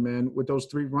similar, man, with those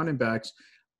three running backs.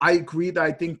 I agree that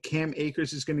I think Cam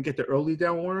Akers is going to get the early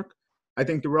down work. I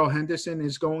think Darrell Henderson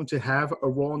is going to have a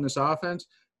role in this offense.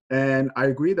 And I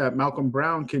agree that Malcolm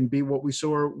Brown can be what we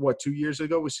saw, 2 years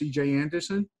ago with C.J.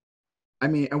 Anderson? I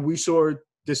mean, and we saw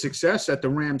the success that the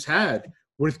Rams had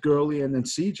with Gurley and then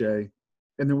C.J.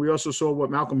 And then we also saw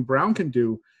what Malcolm Brown can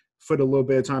do for the little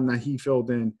bit of time that he filled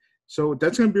in. So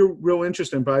that's going to be real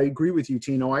interesting. But I agree with you,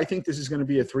 Tino. I think this is going to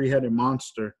be a three-headed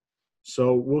monster.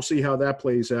 So we'll see how that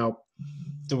plays out.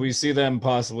 Do we see them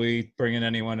possibly bringing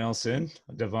anyone else in?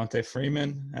 Devontae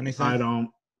Freeman, anything? I don't.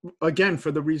 Again,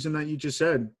 for the reason that you just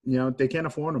said, they can't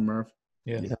afford him, Murph.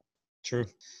 Yeah, true.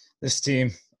 This team,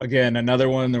 again, another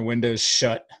one, their window's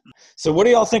shut. So what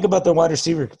do y'all think about the wide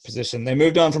receiver position? They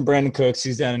moved on from Brandon Cooks.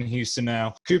 He's down in Houston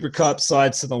now. Cooper Kupp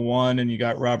slides to the 1, and you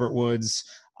got Robert Woods.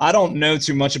 I don't know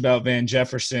too much about Van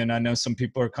Jefferson. I know some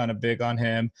people are kind of big on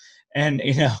him. And,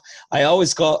 I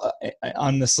always call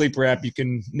on the Sleeper app, you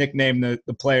can nickname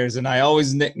the players. And I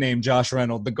always nickname Josh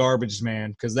Reynolds the garbage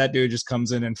man, because that dude just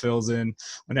comes in and fills in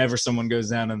whenever someone goes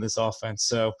down in this offense.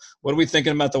 So what are we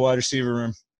thinking about the wide receiver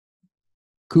room?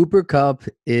 Cooper Kupp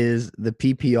is the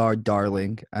PPR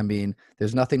darling. I mean,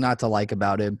 there's nothing not to like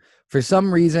about him. For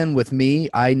some reason, with me,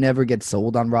 I never get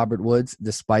sold on Robert Woods,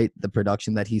 despite the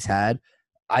production that he's had.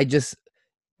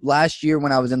 Last year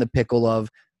when I was in the pickle of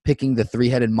picking the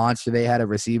three-headed monster they had at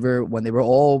receiver, when they were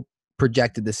all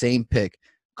projected the same pick,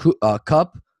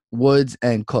 Kupp, Woods,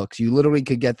 and Cooks. You literally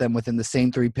could get them within the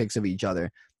same 3 picks of each other.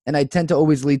 And I tend to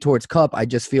always lead towards Kupp. I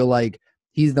just feel like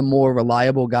he's the more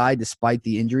reliable guy despite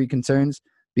the injury concerns,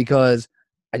 because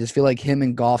I just feel like him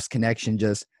and Goff's connection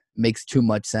just makes too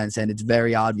much sense. And it's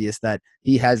very obvious that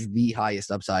he has the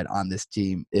highest upside on this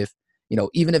team.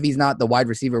 Even if he's not the wide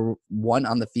receiver 1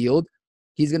 on the field,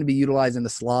 he's going to be utilized in the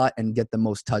slot and get the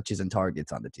most touches and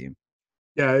targets on the team.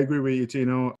 Yeah, I agree with you,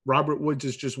 Tino. Robert Woods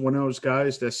is just one of those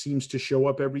guys that seems to show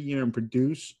up every year and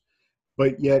produce,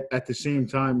 but yet at the same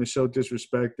time is so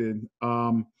disrespected.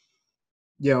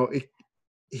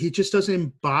 He just doesn't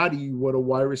embody what a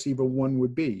wide receiver 1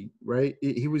 would be, right?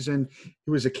 He was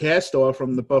a cast off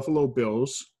from the Buffalo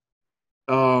Bills.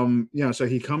 So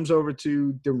he comes over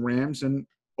to the Rams, and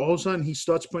all of a sudden he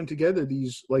starts putting together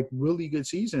these like really good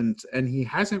seasons, and he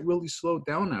hasn't really slowed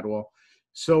down at all.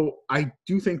 So I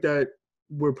do think that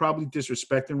we're probably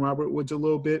disrespecting Robert Woods a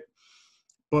little bit,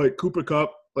 but Cooper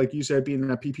Kupp, like you said, being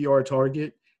that PPR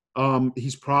target,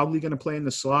 he's probably going to play in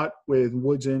the slot with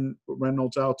Woods and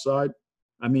Reynolds outside.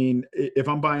 I mean, if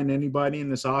I'm buying anybody in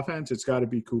this offense, it's got to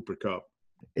be Cooper Kupp.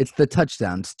 It's the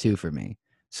touchdowns too for me.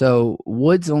 So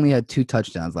Woods only had 2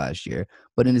 touchdowns last year,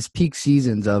 but in his peak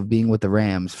seasons of being with the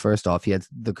Rams, first off, he had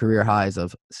the career highs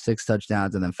of 6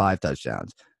 touchdowns and then 5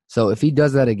 touchdowns. So if he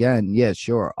does that again, yeah,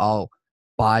 sure, I'll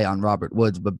buy on Robert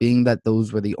Woods. But being that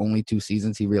those were the only 2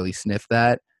 seasons he really sniffed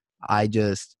that,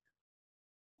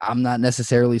 I'm not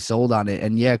necessarily sold on it.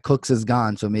 And yeah, Cooks is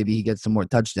gone, so maybe he gets some more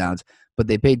touchdowns. But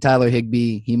they paid Tyler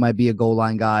Higbee. He might be a goal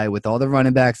line guy with all the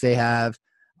running backs they have.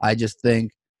 I just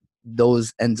think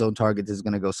those end zone targets is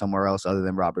going to go somewhere else other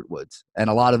than Robert Woods. And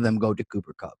a lot of them go to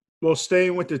Cooper Kupp. Well,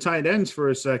 staying with the tight ends for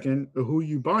a second, who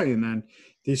you buying then?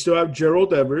 They still have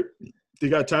Gerald Everett. They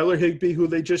got Tyler Higbee, who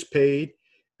they just paid.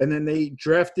 And then they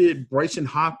drafted Bryson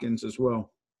Hopkins as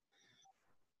well.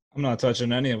 I'm not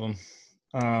touching any of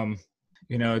them.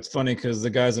 It's funny because the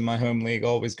guys in my home league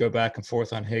always go back and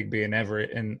forth on Higbee and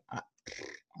Everett, and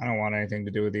I don't want anything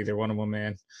to do with either one of them,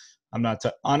 man.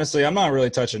 Honestly, I'm not really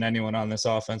touching anyone on this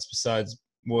offense besides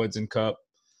Woods and Kupp.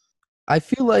 I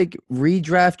feel like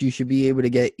redraft, you should be able to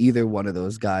get either one of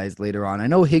those guys later on. I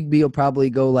know Higbee will probably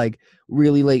go like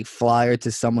really late flyer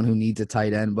to someone who needs a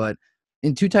tight end, but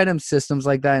in 2 tight end systems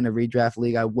like that in a redraft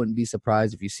league, I wouldn't be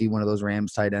surprised if you see one of those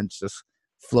Rams tight ends just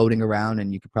floating around,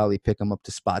 and you could probably pick them up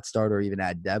to spot start or even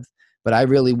add depth. But I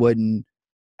really wouldn't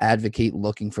advocate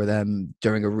looking for them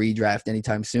during a redraft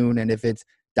anytime soon. And if it's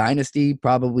Dynasty,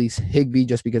 probably Higbee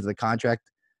just because of the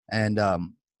contract and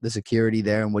the security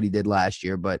there and what he did last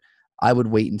year. But I would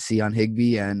wait and see on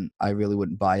Higbee, and I really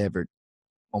wouldn't buy Everett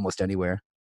almost anywhere.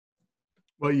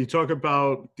 Well, you talk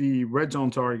about the red zone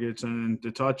targets and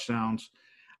the touchdowns.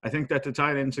 I think that the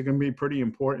tight ends are going to be pretty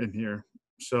important here.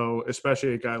 So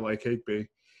especially a guy like Higbee.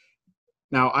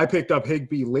 Now, I picked up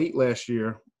Higbee late last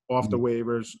year off the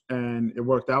waivers, and it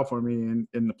worked out for me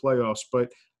in the playoffs.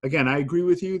 But again, I agree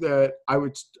with you that I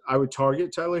would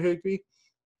target Tyler Higbee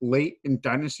late in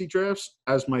dynasty drafts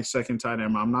as my second tight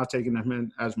end. I'm not taking him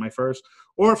in as my first.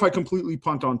 Or if I completely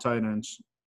punt on tight ends,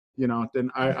 then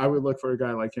I would look for a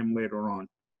guy like him later on.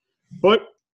 But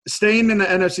staying in the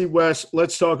NFC West,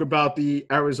 let's talk about the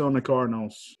Arizona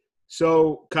Cardinals.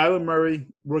 So Kyler Murray,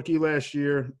 rookie last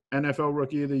year, NFL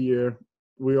Rookie of the Year.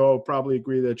 We all probably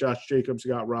agree that Josh Jacobs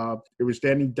got robbed. It was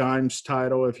Danny Dimes'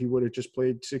 title if he would have just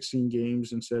played 16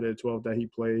 games instead of 12 that he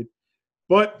played.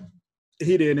 But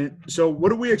he didn't. So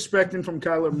what are we expecting from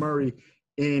Kyler Murray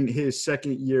in his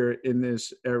second year in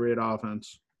this air raid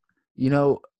offense?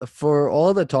 For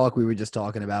all the talk we were just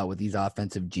talking about with these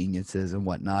offensive geniuses and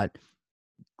whatnot,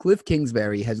 Cliff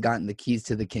Kingsbury has gotten the keys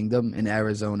to the kingdom in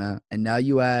Arizona, and now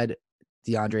you add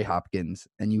DeAndre Hopkins,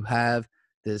 and you have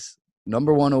this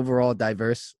number 1 overall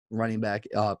diverse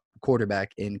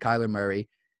quarterback in Kyler Murray.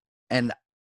 And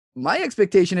my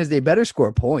expectation is they better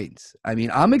score points. I mean,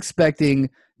 I'm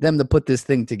expecting them to put this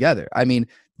thing together. I mean,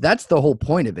 that's the whole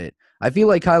point of it. I feel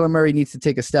like Kyler Murray needs to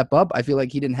take a step up. I feel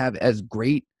like he didn't have as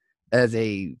great as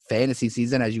a fantasy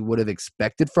season as you would have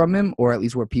expected from him, or at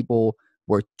least where people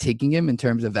were taking him in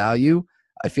terms of value.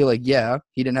 I feel like, yeah,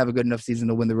 he didn't have a good enough season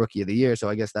to win the Rookie of the Year, so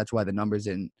I guess that's why the numbers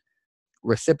didn't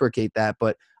reciprocate that.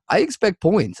 But I expect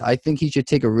points. I think he should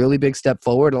take a really big step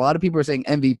forward. A lot of people are saying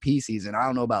MVP season. I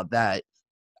don't know about that.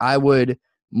 I would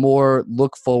more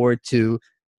look forward to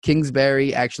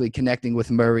Kingsbury actually connecting with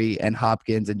Murray and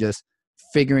Hopkins and just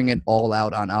figuring it all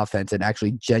out on offense and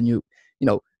actually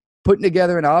putting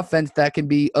together an offense that can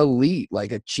be elite,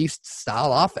 like a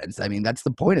Chiefs-style offense. I mean, that's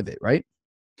the point of it, right?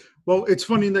 Well, it's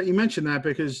funny that you mentioned that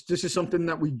because this is something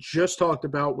that we just talked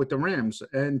about with the Rams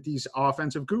and these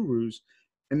offensive gurus,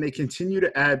 and they continue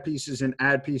to add pieces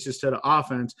to the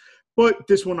offense. But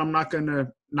this one I'm not going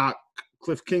to knock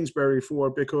Cliff Kingsbury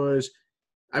for because,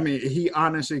 I mean, he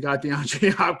honestly got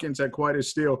DeAndre Hopkins at quite a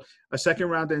steal. A second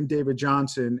rounder in David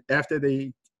Johnson after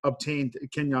they obtained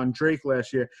Kenyon Drake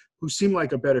last year, who seemed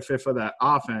like a better fit for that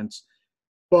offense.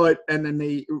 And then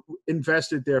they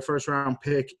invested their first-round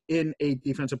pick in a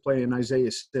defensive player in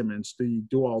Isaiah Simmons, the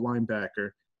dual linebacker.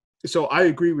 So I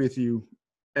agree with you.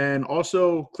 And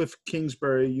also Cliff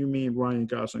Kingsbury, you mean Ryan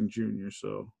Gosling Jr.,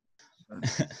 so.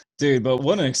 Dude, but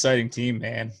what an exciting team,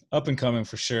 man. Up and coming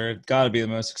for sure. Got to be the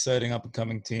most exciting up and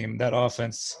coming team. That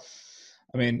offense,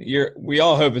 I mean, we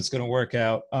all hope it's going to work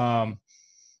out.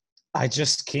 I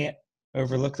just can't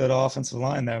overlook that offensive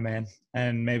line, though, man.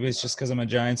 And maybe it's just because I'm a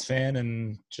Giants fan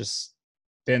and just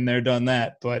been there, done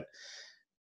that. But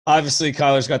obviously,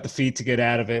 Kyler's got the feet to get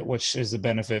out of it, which is a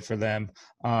benefit for them.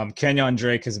 Kenyon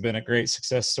Drake has been a great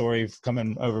success story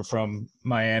coming over from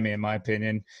Miami, in my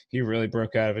opinion. He really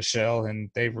broke out of a shell, and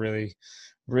they've really,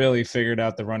 really figured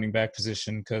out the running back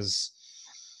position because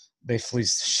they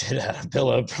fleeced the shit out of Bill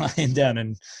O'Brien down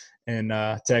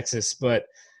in Texas. But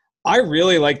I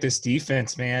really like this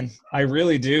defense, man. I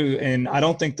really do. And I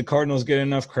don't think the Cardinals get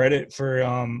enough credit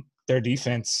for their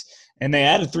defense. And they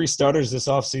added 3 starters this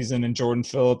offseason in Jordan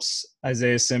Phillips,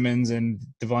 Isaiah Simmons, and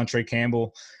Devontae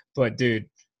Campbell. But, dude,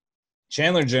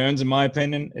 Chandler Jones, in my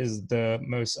opinion, is the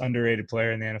most underrated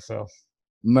player in the NFL.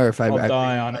 Murph, I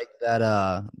die on like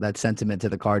that sentiment to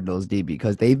the Cardinals, D,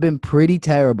 because they've been pretty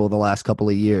terrible the last couple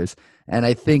of years. And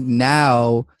I think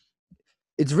now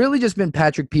it's really just been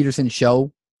Patrick Peterson's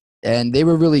show. And they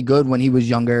were really good when he was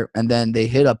younger. And then they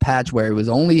hit a patch where it was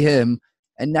only him.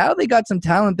 And now they got some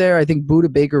talent there. I think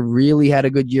Budda Baker really had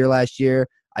a good year last year.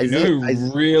 You know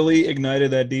who really ignited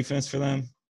that defense for them?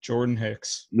 Jordan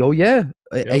Hicks. Oh, yeah.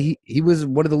 Yep. He was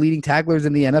one of the leading tacklers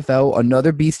in the NFL,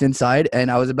 another beast inside.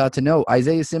 And I was about to know,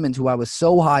 Isaiah Simmons, who I was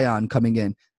so high on coming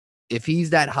in, if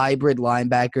he's that hybrid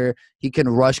linebacker, he can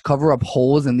rush, cover up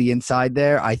holes in the inside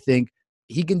there. I think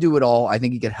he can do it all. I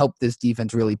think he could help this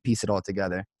defense really piece it all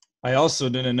together. I also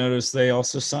didn't notice they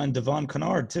also signed Devon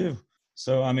Kennard, too.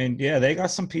 So, I mean, yeah, they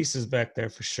got some pieces back there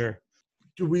for sure.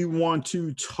 Do we want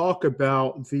to talk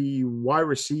about the wide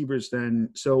receivers then?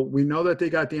 So we know that they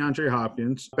got DeAndre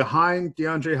Hopkins. Behind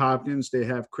DeAndre Hopkins, they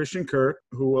have Christian Kirk,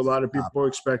 who a lot of people are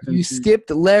expecting. You skipped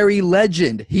Larry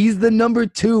Legend. He's the number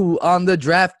 2 on the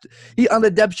draft. On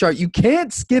the depth chart. You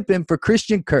can't skip him for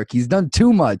Christian Kirk. He's done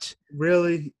too much.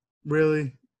 Really?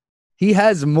 He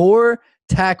has more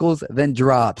tackles than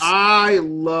drops. I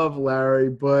love Larry,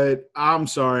 but I'm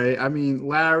sorry. I mean,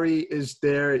 Larry is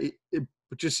there.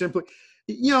 Just simply,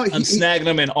 I'm snagging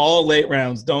him in all late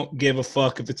rounds. Don't give a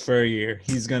fuck if it's for a year.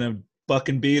 He's gonna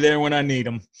fucking be there when I need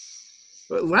him.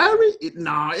 But Larry,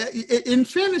 in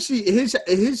fantasy,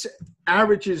 his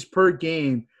averages per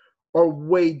game are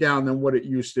way down than what it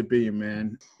used to be,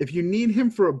 man. If you need him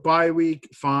for a bye week,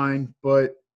 fine,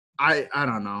 but I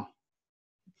don't know.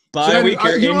 Bye week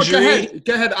or injury.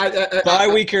 Go ahead. Bye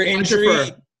week or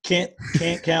injury. Can't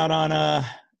count on.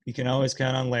 You can always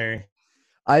count on Larry.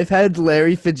 I've had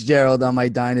Larry Fitzgerald on my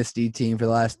dynasty team for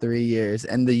the last 3 years,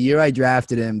 and the year I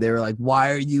drafted him, they were like,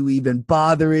 "Why are you even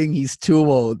bothering? He's too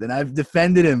old." And I've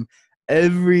defended him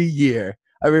every year.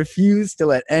 I refuse to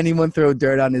let anyone throw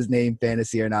dirt on his name,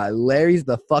 fantasy or not. Larry's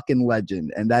the fucking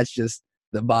legend, and that's just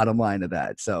the bottom line of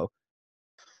that. So,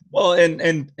 well,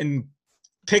 and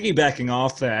piggybacking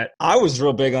off that, I was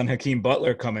real big on Hakeem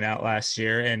Butler coming out last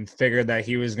year and figured that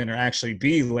he was going to actually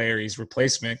be Larry's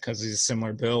replacement because he's a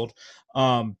similar build.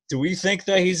 Do we think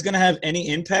that he's going to have any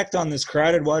impact on this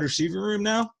crowded wide receiver room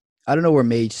now? I don't know where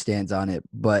Mage stands on it,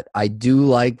 but I do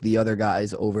like the other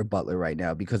guys over Butler right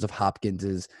now because of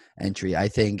Hopkins' entry. I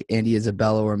think Andy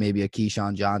Isabella or maybe a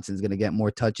Keyshawn Johnson is going to get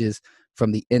more touches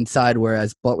from the inside,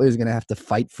 whereas Butler is going to have to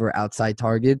fight for outside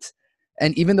targets.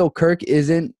 And even though Kirk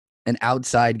isn't an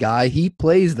outside guy, he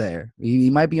plays there. He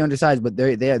might be undersized, but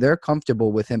they're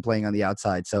comfortable with him playing on the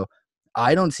outside. So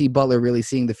I don't see Butler really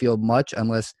seeing the field much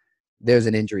unless there's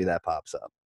an injury that pops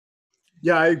up.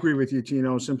 Yeah, I agree with you,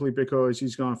 Tino, simply because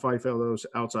he's going to fight for those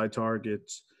outside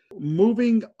targets.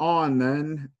 Moving on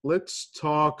then, let's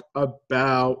talk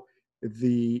about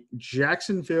the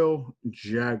Jacksonville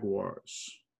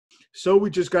Jaguars. So we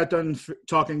just got done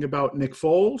talking about Nick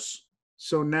Foles.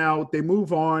 So now they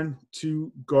move on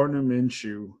to Gardner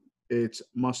Minshew. It's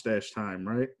mustache time,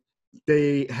 right?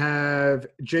 They have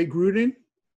Jay Gruden,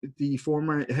 the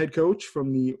former head coach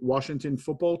from the Washington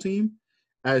football team,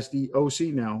 as the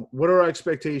OC now. What are our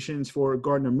expectations for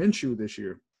Gardner Minshew this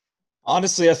year?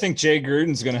 Honestly, I think Jay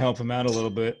Gruden's going to help him out a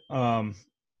little bit.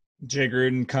 Jay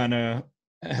Gruden kind of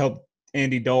helped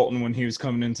Andy Dalton when he was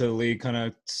coming into the league kind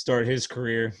of start his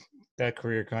career. That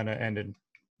career kind of ended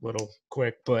little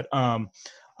quick, but I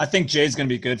think Jay's going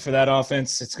to be good for that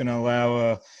offense. It's going to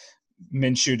allow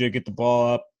Minshew to get the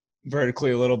ball up vertically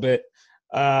a little bit.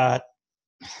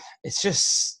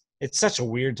 It's such a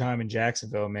weird time in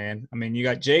Jacksonville, man. I mean, you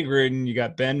got Jay Gruden, you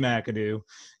got Ben McAdoo,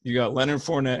 you got Leonard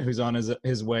Fournette, who's on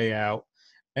his way out,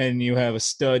 and you have a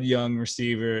stud young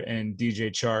receiver and DJ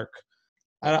Chark.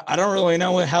 I don't really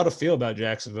know how to feel about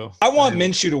Jacksonville. I want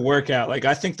Minshew to work out. Like,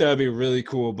 I think that would be really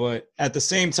cool. But at the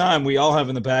same time, we all have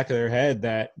in the back of their head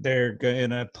that they're going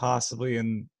to possibly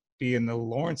be in the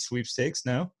Lawrence sweepstakes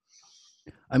now.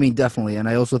 I mean, definitely. And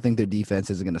I also think their defense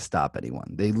isn't going to stop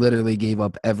anyone. They literally gave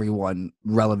up everyone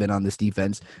relevant on this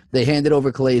defense. They handed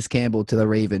over Calais Campbell to the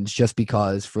Ravens just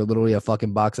because for literally a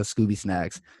fucking box of Scooby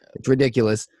snacks. It's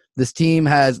ridiculous. This team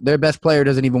has their best player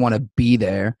doesn't even want to be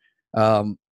there.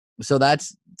 So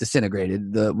that's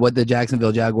disintegrated. What the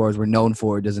Jacksonville Jaguars were known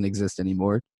for doesn't exist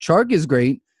anymore. Chark is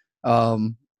great.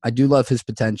 I do love his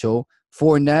potential.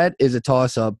 Fournette is a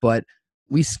toss-up, but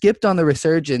we skipped on the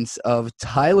resurgence of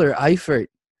Tyler Eifert.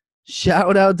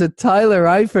 Shout out to Tyler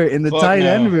Eifert in the Fuck tight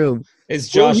no. end room. It's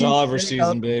Josh Oliver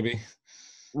season, baby.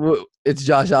 It's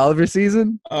Josh Oliver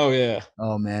season? Oh, yeah.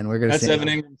 Oh, man. We're going to That's Evan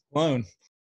Ingram's clone.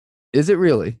 Is it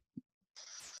really?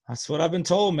 That's what I've been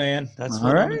told, man. That's All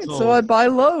what I've right. been told. So I buy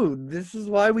low. This is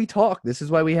why we talk. This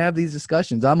is why we have these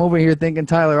discussions. I'm over here thinking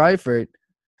Tyler Eifert.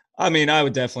 I mean, I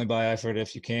would definitely buy Eifert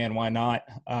if you can. Why not?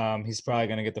 He's probably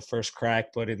going to get the first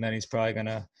crack, but then he's probably going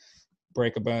to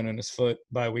break a bone in his foot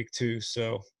by week 2.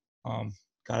 So,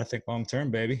 got to think long term,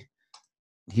 baby.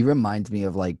 He reminds me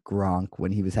of like Gronk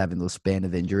when he was having those span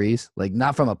of injuries, like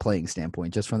not from a playing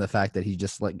standpoint, just from the fact that he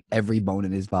just like every bone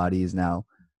in his body is now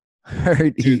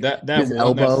hurt. Dude, that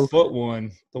elbow. That foot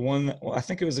one, the one I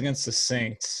think it was against the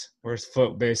Saints, where his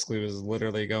foot basically was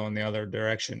literally going the other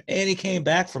direction, and he came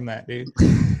back from that, dude.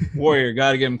 Warrior,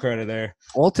 got to give him credit there.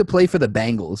 All to play for the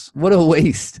Bengals. What a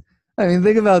waste. I mean,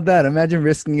 think about that. Imagine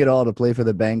risking it all to play for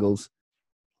the Bengals.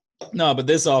 No, but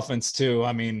this offense too,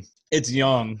 I mean, it's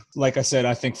young. Like I said,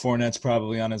 I think Fournette's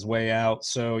probably on his way out,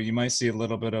 so you might see a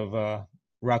little bit of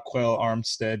Raquel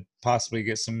Armstead possibly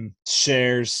get some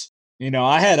shares. You know,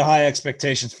 I had high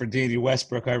expectations for D.D.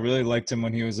 Westbrook. I really liked him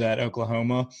when he was at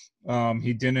Oklahoma.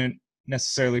 He didn't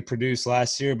necessarily produce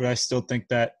last year, but I still think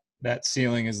that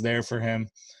ceiling is there for him.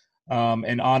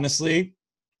 And honestly,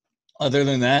 other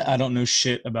than that, I don't know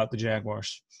shit about the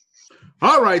Jaguars.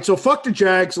 All right, so fuck the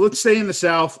Jags. Let's stay in the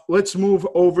South. Let's move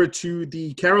over to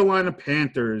the Carolina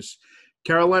Panthers.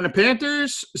 Carolina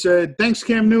Panthers said, thanks,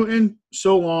 Cam Newton,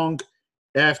 so long,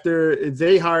 after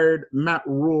they hired Matt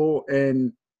Rule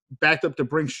and backed up the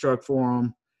Brinks truck for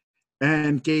him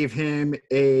and gave him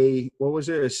a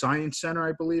science center,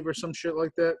 I believe, or some shit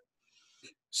like that.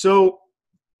 So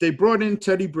they brought in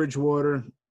Teddy Bridgewater.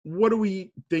 What are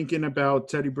we thinking about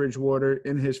Teddy Bridgewater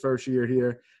in his first year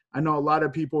here? I know a lot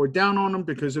of people are down on him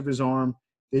because of his arm.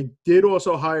 They did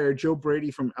also hire Joe Brady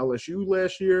from LSU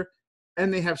last year,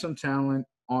 and they have some talent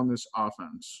on this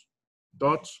offense.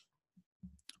 Thoughts?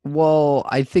 Well,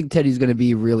 I think Teddy's going to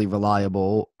be really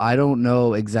reliable. I don't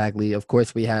know exactly. Of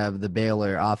course, we have the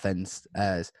Baylor offense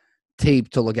as tape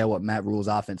to look at what Matt Rule's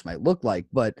offense might look like,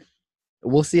 but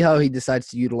we'll see how he decides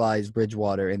to utilize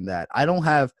Bridgewater in that. I don't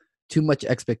have too much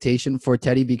expectation for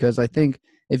Teddy because I think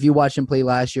if you watch him play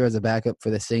last year as a backup for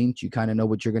the Saints, you kind of know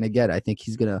what you're going to get. I think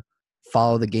he's going to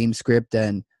follow the game script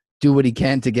and do what he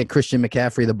can to get Christian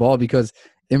McCaffrey the ball because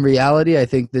in reality, I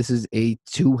think this is a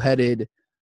two-headed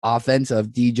offense of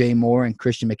DJ Moore and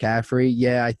Christian McCaffrey.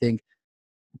 Yeah, I think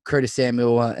Curtis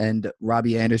Samuel and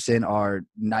Robbie Anderson are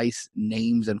nice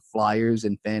names and flyers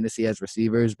in fantasy as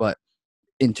receivers, but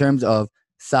in terms of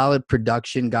solid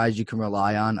production guys you can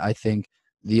rely on, I think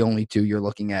the only two you're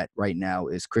looking at right now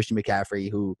is Christian McCaffrey,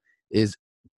 who is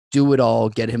do it all,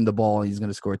 get him the ball, and he's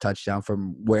going to score a touchdown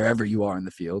from wherever you are in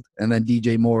the field. And then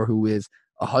DJ Moore, who is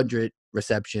 100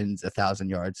 receptions, 1,000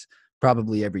 yards,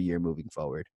 probably every year moving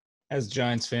forward. As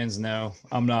Giants fans know,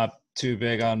 I'm not too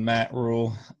big on Matt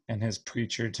Rule and his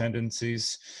preacher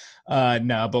tendencies.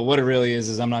 No, but what it really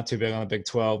is I'm not too big on the Big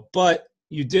 12. But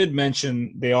you did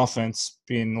mention the offense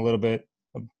being a little bit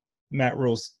of Matt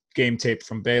Rule's game tape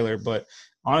from Baylor, but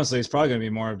honestly, it's probably going to be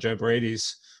more of Joe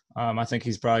Brady's. I think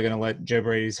he's probably going to let Joe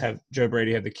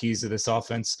Brady have the keys to this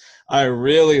offense. I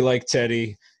really like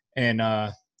Teddy and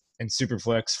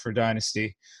Superflex for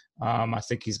Dynasty. I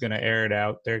think he's going to air it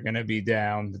out. They're going to be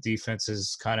down. The defense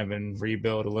is kind of in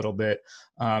rebuild a little bit.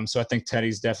 So I think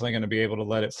Teddy's definitely going to be able to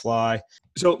let it fly.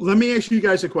 So let me ask you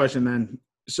guys a question then.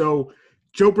 So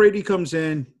Joe Brady comes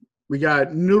in. We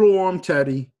got noodle arm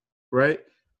Teddy, right?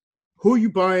 Who are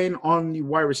you buying on the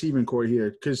wide receiving core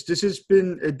here? Because this has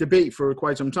been a debate for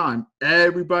quite some time.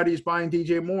 Everybody's buying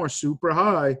DJ Moore super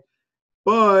high.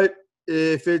 But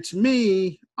if it's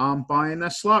me, I'm buying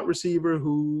that slot receiver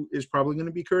who is probably going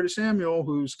to be Curtis Samuel,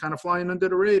 who's kind of flying under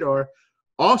the radar.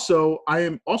 Also, I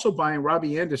am also buying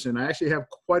Robbie Anderson. I actually have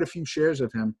quite a few shares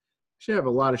of him. Actually, I have a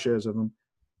lot of shares of him.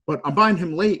 But I'm buying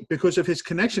him late because of his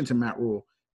connection to Matt Rule.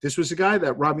 This was a guy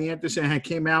that Robbie Anderson had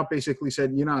came out, basically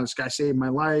said, this guy saved my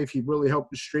life. He really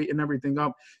helped straighten everything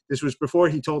up. This was before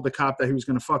he told the cop that he was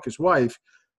going to fuck his wife.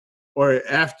 Or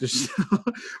after.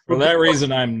 For that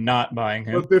reason, I'm not buying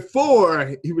him. But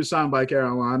before he was signed by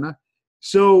Carolina.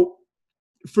 So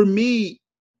for me,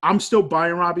 I'm still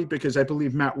buying Robbie because I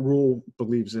believe Matt Rule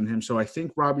believes in him. So I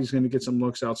think Robbie's going to get some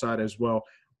looks outside as well.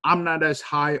 I'm not as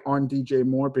high on DJ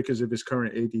Moore because of his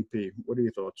current ADP. What are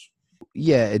your thoughts?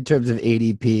 Yeah, in terms of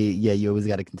ADP, yeah, you always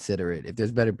got to consider it. If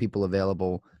there's better people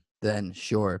available, then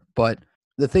sure. But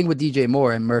the thing with DJ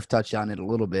Moore, and Murph touched on it a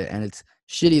little bit, and it's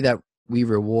shitty that we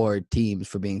reward teams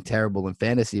for being terrible in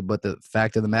fantasy, but the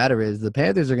fact of the matter is the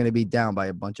Panthers are going to be down by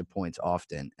a bunch of points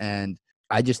often. And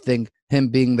I just think him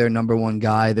being their number one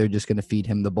guy, they're just going to feed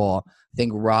him the ball. I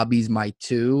think Robbie's my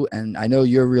two, and I know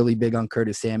you're really big on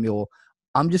Curtis Samuel.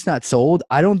 I'm just not sold.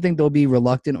 I don't think they'll be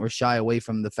reluctant or shy away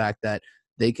from the fact that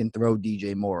they can throw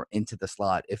DJ Moore into the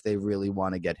slot if they really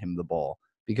want to get him the ball.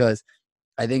 Because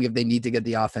I think if they need to get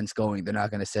the offense going, they're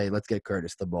not going to say, let's get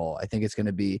Curtis the ball. I think it's going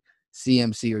to be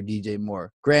CMC or DJ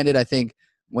Moore. Granted, I think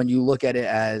when you look at it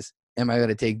as, am I going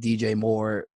to take DJ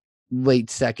Moore late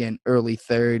second, early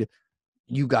third,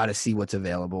 you got to see what's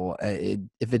available.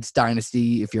 If it's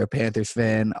Dynasty, if you're a Panthers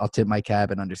fan, I'll tip my cap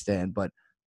and understand. But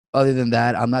other than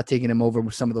that, I'm not taking him over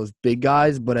with some of those big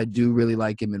guys, but I do really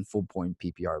like him in full-point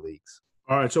PPR leagues.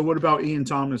 All right, so what about Ian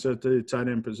Thomas at the tight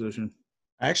end position?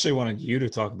 I actually wanted you to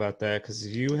talk about that because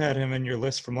you had him in your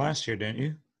list from last year, didn't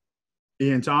you?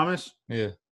 Ian Thomas?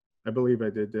 Yeah. I believe I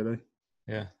did I?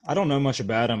 Yeah. I don't know much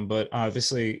about him, but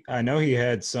obviously I know he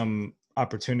had some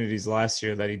opportunities last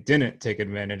year that he didn't take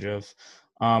advantage of,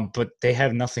 but they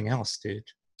have nothing else, dude.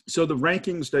 So the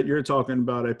rankings that you're talking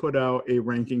about, I put out a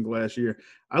ranking last year.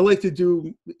 I like to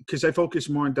do – because I focus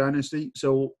more on Dynasty,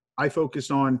 so I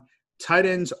focus on – tight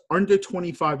ends under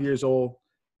 25 years old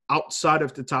outside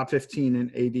of the top 15 in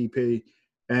ADP,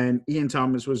 and Ian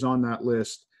Thomas was on that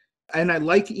list. And I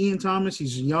like Ian Thomas.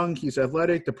 He's young. He's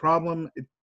athletic. The problem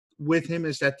with him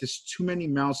is that there's too many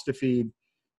mouths to feed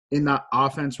in that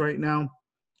offense right now.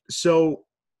 So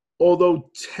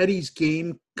although Teddy's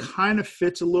game kind of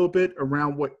fits a little bit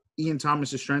around what Ian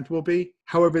Thomas's strength will be,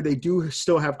 however, they do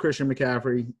still have Christian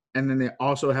McCaffrey, and then they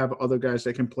also have other guys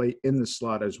that can play in the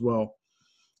slot as well.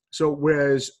 So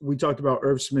whereas we talked about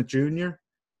Irv Smith Jr.,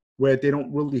 where they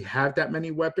don't really have that many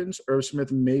weapons, Irv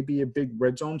Smith may be a big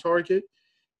red zone target,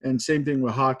 and same thing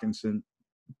with Hawkinson.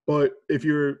 But if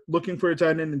you're looking for a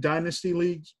tight end in dynasty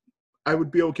leagues, I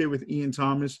would be okay with Ian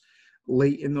Thomas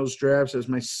late in those drafts as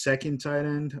my second tight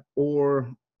end. Or,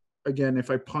 again,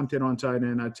 if I punted on tight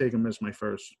end, I'd take him as my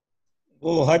first.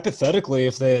 Well, hypothetically,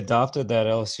 if they adopted that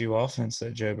LSU offense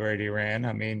that Joe Brady ran,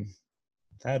 I mean,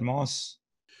 Thad Moss –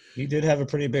 he did have a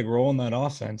pretty big role in that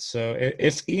offense. So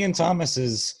if Ian Thomas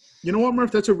is – You know what, Murph?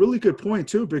 That's a really good point,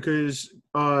 too, because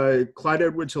Clyde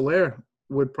Edwards-Helaire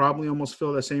would probably almost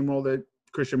fill the same role that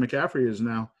Christian McCaffrey is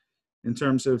now in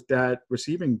terms of that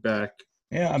receiving back.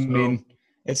 Yeah, I mean,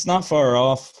 it's not far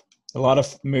off. A lot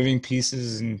of moving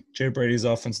pieces, and Joe Brady's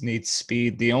offense needs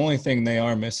speed. The only thing they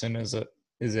are missing is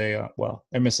well,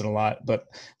 they're missing a lot. But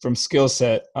from skill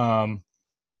set,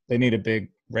 they need a big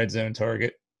red zone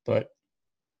target. But –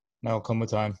 that'll come with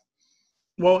time.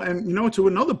 Well, and, to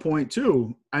another point,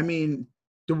 too, I mean,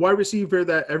 the wide receiver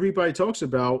that everybody talks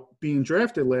about being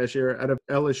drafted last year out of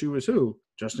LSU is who?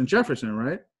 Justin Jefferson,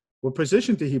 right? What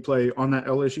position did he play on that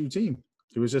LSU team?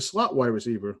 He was a slot wide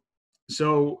receiver.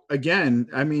 So, again,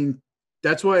 I mean,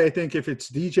 that's why I think if it's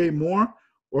DJ Moore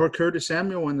or Curtis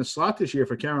Samuel in the slot this year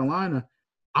for Carolina,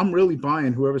 I'm really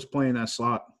buying whoever's playing that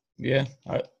slot. Yeah,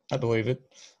 I believe it.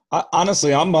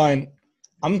 Honestly, I'm buying –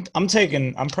 I'm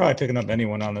probably picking up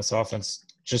anyone on this offense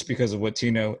just because of what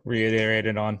Tino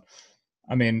reiterated on.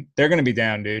 I mean, they're going to be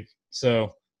down, dude.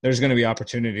 So there's going to be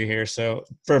opportunity here. So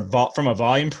from a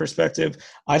volume perspective,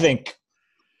 I think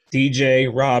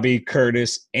DJ, Robbie,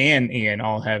 Curtis, and Ian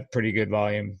all have pretty good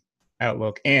volume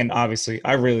outlook. And obviously,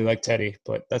 I really like Teddy,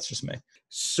 but that's just me.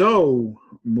 So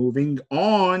moving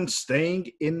on,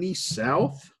 staying in the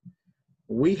South,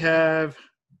 we have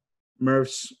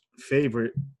Murph's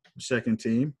favorite second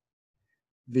team,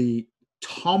 the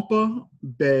Tampa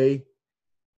Bay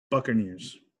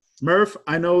Buccaneers. Murph,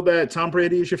 I know that Tom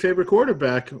Brady is your favorite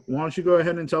quarterback. Why don't you go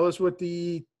ahead and tell us what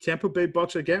the Tampa Bay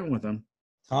Bucs are getting with him?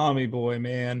 Tommy boy,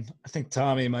 man. I think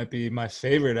Tommy might be my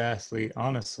favorite athlete,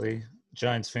 honestly.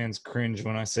 Giants fans cringe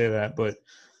when I say that, but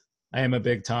I am a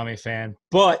big Tommy fan.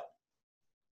 But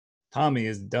Tommy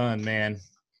is done, man.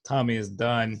 Tommy is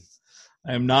done.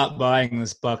 I am not buying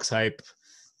this Bucs hype.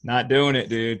 Not doing it,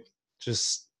 dude.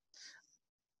 Just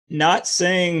not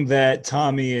saying that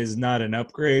Tommy is not an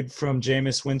upgrade from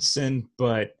Jameis Winston,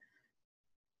 but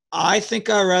I think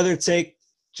I'd rather take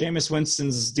Jameis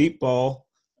Winston's deep ball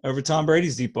over Tom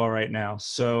Brady's deep ball right now.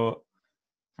 So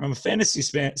from a fantasy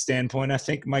standpoint, I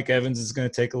think Mike Evans is going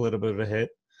to take a little bit of a hit.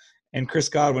 And Chris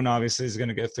Godwin obviously is going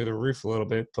to go through the roof a little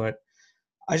bit. But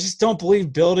I just don't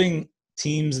believe building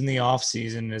teams in the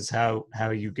offseason is how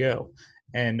you go.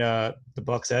 And the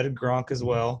Bucks added Gronk as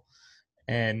well.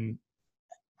 And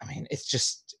I mean, it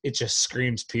just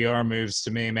screams PR moves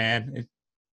to me, man.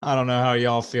 I don't know how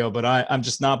y'all feel, but I'm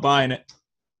just not buying it.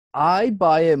 I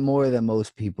buy it more than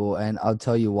most people, and I'll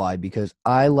tell you why. Because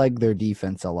I like their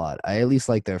defense a lot. I at least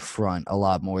like their front a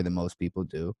lot more than most people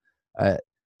do.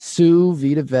 Sue,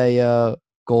 Vita Vea,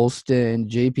 Golston,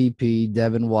 JPP,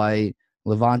 Devin White,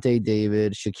 Levante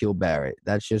David, Shaquille Barrett.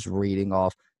 That's just reading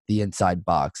off the inside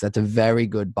box. That's a very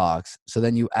good box. So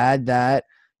then you add that,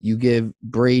 you give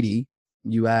Brady,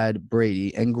 you add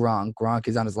Brady and Gronk. Gronk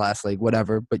is on his last leg,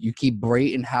 whatever. But you keep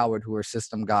Brayton and Howard, who are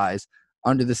system guys,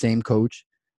 under the same coach.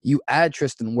 You add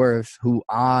Tristan Wirfs, who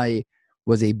I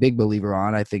was a big believer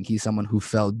on. I think he's someone who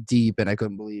fell deep, and I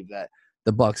couldn't believe that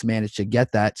the Bucks managed to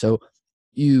get that. So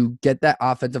you get that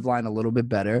offensive line a little bit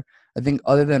better. I think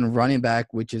other than running back,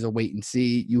 which is a wait and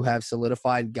see, you have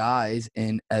solidified guys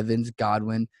in Evans,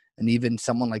 Godwin, and even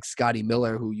someone like Scotty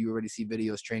Miller, who you already see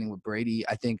videos training with Brady.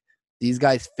 I think these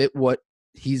guys fit what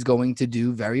he's going to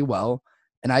do very well.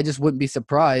 And I just wouldn't be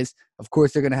surprised. Of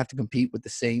course, they're going to have to compete with the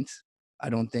Saints. I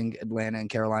don't think Atlanta and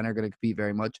Carolina are going to compete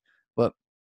very much. But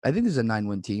I think there's a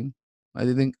 9-win team. I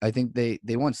think they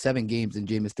won 7 games and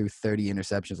Jameis threw 30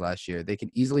 interceptions last year. They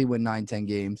can easily win 9-10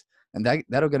 games, and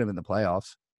that'll get them in the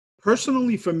playoffs.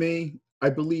 Personally, for me, I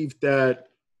believe that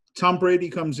Tom Brady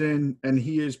comes in and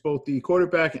he is both the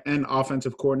quarterback and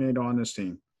offensive coordinator on this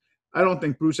team. I don't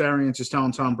think Bruce Arians is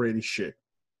telling Tom Brady shit.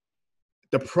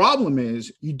 The problem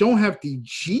is you don't have the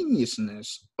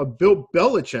geniusness of Bill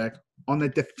Belichick on the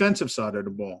defensive side of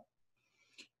the ball.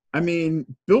 I mean,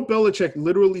 Bill Belichick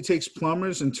literally takes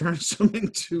plumbers and turns them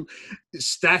into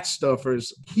stat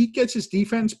stuffers. He gets his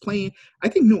defense playing. I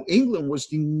think New England was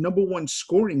the number 1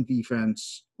 scoring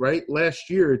defense, right, last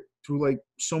year through like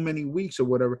so many weeks or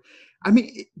whatever. I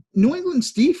mean, New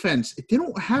England's defense, they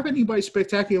don't have anybody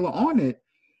spectacular on it,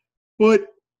 but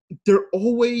they're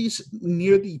always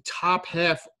near the top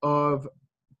half of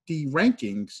the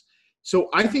rankings. So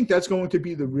I think that's going to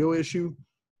be the real issue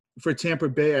for Tampa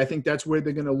Bay. I think that's where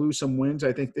they're going to lose some wins.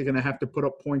 I think they're going to have to put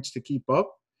up points to keep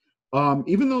up,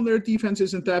 even though their defense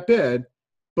isn't that bad,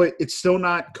 but it's still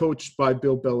not coached by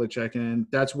Bill Belichick, and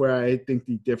that's where I think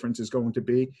the difference is going to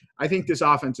be. I think this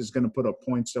offense is going to put up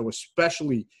points, though,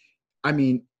 especially, I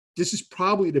mean, this is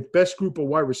probably the best group of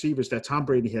wide receivers that Tom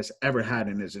Brady has ever had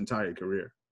in his entire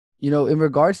career. You know, in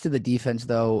regards to the defense,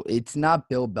 though, it's not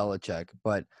Bill Belichick,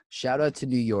 but shout out to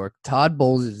New York. Todd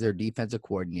Bowles is their defensive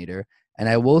coordinator. And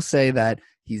I will say that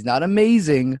he's not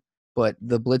amazing, but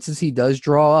the blitzes he does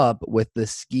draw up with the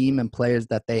scheme and players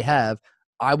that they have,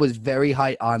 I was very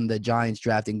high on the Giants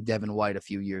drafting Devin White a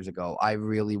few years ago. I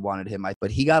really wanted him,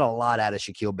 but he got a lot out of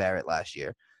Shaquille Barrett last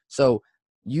year. So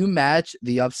you match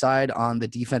the upside on the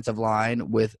defensive line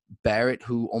with Barrett,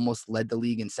 who almost led the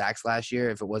league in sacks last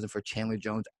year if it wasn't for Chandler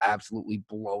Jones absolutely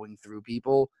blowing through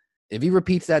people. If he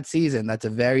repeats that season, that's a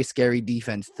very scary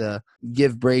defense to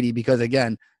give Brady because,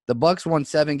 again, the Bucks won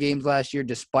 7 games last year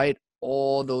despite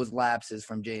all those lapses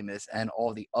from Jameis and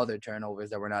all the other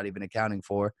turnovers that we're not even accounting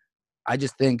for. I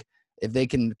just think if they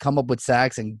can come up with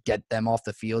sacks and get them off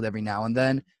the field every now and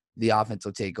then, the offense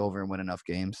will take over and win enough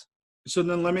games. So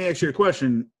then let me ask you a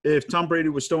question. If Tom Brady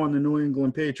was still on the New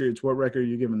England Patriots, what record are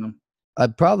you giving them?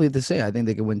 I'd probably the same. I think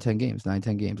they could win 10 games,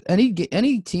 9-10 games.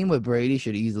 Any team with Brady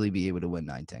should easily be able to win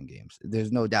 9-10 games.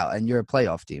 There's no doubt. And you're a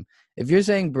playoff team. If you're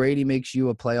saying Brady makes you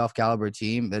a playoff caliber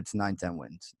team, that's 9-10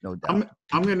 wins. No doubt.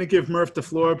 I'm going to give Murph the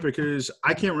floor because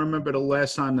I can't remember the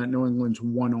last time that New England's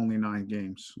won only 9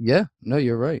 games. Yeah, no,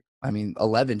 you're right. I mean,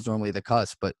 11 is normally the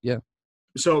cusp, but yeah.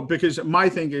 So because my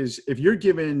thing is if you're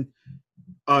giving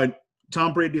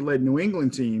Tom Brady-led New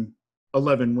England team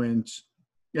 11 wins,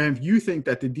 and if you think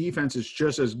that the defense is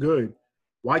just as good,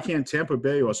 why can't Tampa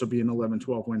Bay also be an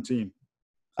 11-12 win team?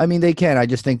 I mean, they can. I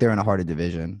just think they're in a harder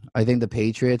division. I think the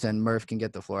Patriots, and Murph can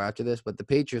get the floor after this, but the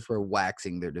Patriots were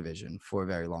waxing their division for a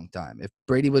very long time. If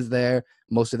Brady was there,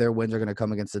 most of their wins are going to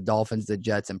come against the Dolphins, the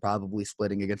Jets, and probably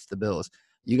splitting against the Bills.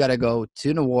 You got to go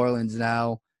to New Orleans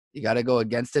now. You got to go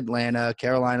against Atlanta.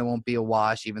 Carolina won't be a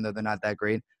wash, even though they're not that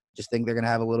great. Just think they're going to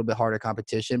have a little bit harder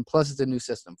competition. Plus, it's a new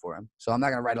system for him. So I'm not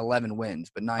going to write 11 wins,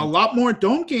 but 9. A lot more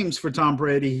dome games for Tom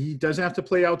Brady. He doesn't have to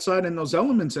play outside in those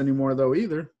elements anymore, though,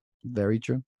 either. Very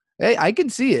true. Hey, I can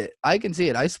see it.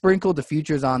 I sprinkled the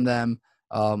futures on them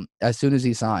as soon as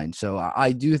he signed. So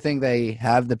I do think they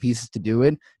have the pieces to do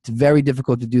it. It's very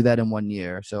difficult to do that in 1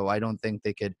 year. So I don't think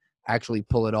they could actually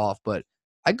pull it off. But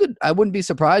I wouldn't be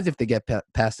surprised if they get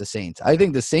past the Saints. I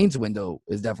think the Saints window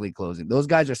is definitely closing. Those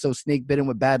guys are so snake bitten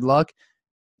with bad luck.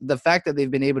 the fact that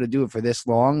they've been able to do it for this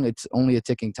long, it's only a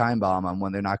ticking time bomb on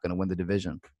when they're not going to win the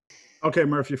division. Okay,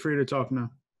 Murph, you're free to talk now.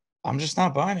 I'm just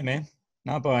not buying it, man.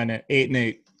 Not buying it.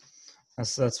 8-8.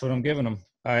 That's what I'm giving them.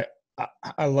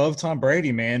 I love Tom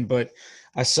Brady, man, but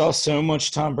I saw so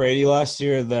much Tom Brady last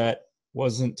year that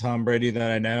wasn't Tom Brady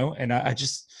that I know, and I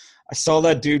saw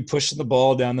that dude pushing the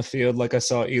ball down the field like I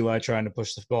saw Eli trying to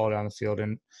push the ball down the field,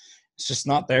 and it's just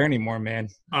not there anymore, man.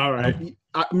 All right.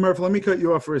 Murph, let me cut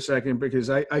you off for a second because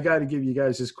I got to give you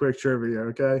guys this quick trivia,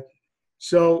 okay?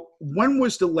 So when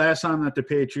was the last time that the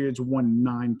Patriots won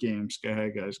 9 games? Go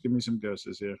ahead, guys. Give me some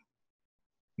guesses here.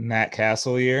 Matt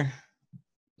Castle year?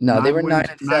 No, they were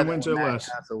 9-7. 9 wins or Matt less.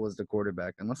 Castle was the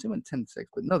quarterback, unless they went 10-6.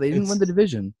 But no, they didn't win the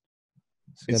division.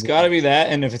 It's got to be that,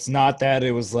 and if it's not that,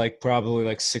 it was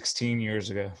probably 16 years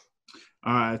ago.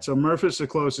 All right, so Murph is the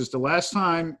closest. The last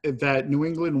time that New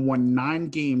England won 9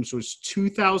 games was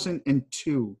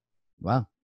 2002. Wow.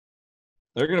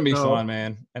 They're going to be fun,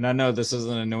 man. And I know this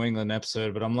isn't a New England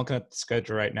episode, but I'm looking at the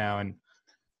schedule right now, and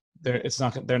they're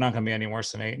not going to be any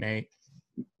worse than 8-8.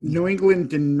 New England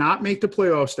did not make the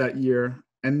playoffs that year,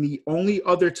 and the only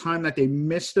other time that they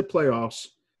missed the playoffs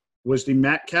was the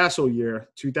Matt Castle year,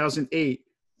 2008,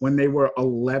 when they were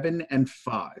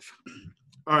 11-5.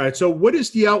 All right, so what is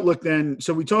the outlook then?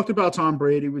 So we talked about Tom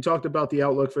Brady. We talked about the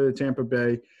outlook for the Tampa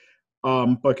Bay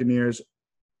Buccaneers.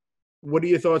 What are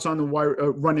your thoughts on the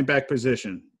running back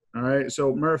position? All right,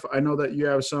 so Murph, I know that you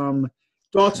have some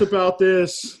thoughts about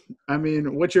this. I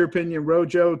mean, what's your opinion?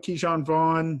 Rojo, Keyshawn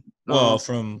Vaughn? Well,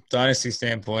 from dynasty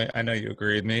standpoint, I know you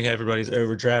agree with me. Everybody's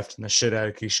overdrafting the shit out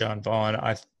of Keyshawn Vaughn.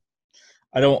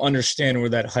 I don't understand where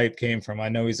that hype came from. I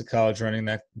know he's a college running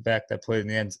back that played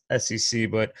in the SEC,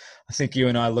 but I think you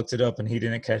and I looked it up, and he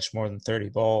didn't catch more than 30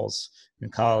 balls in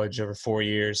college over 4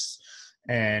 years.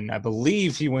 And I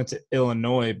believe he went to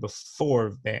Illinois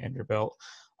before Vanderbilt.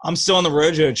 I'm still on the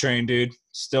Rojo train, dude.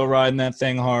 Still riding that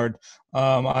thing hard.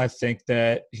 I think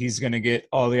that he's going to get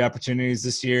all the opportunities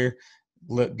this year,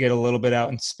 get a little bit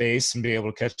out in space and be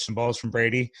able to catch some balls from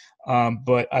Brady.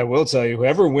 But I will tell you,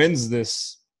 whoever wins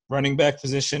this running back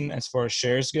position as far as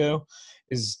shares go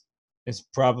is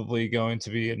probably going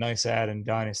to be a nice add in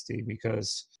dynasty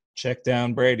because check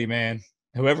down Brady, man.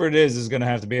 Whoever it is going to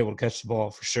have to be able to catch the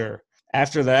ball for sure.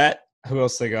 After that, who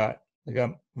else they got? They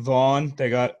got Vaughn. They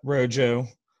got Rojo.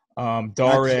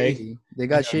 Dare. They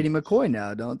got Shady McCoy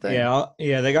now, don't they?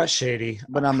 Yeah, they got Shady.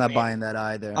 But I'm not buying that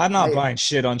either. I'm not buying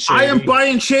shit on Shady. I am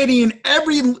buying Shady in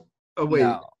every – oh, wait.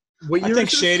 No. I think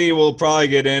Shady will probably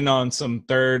get in on some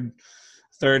third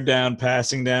down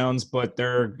passing downs, but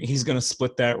he's going to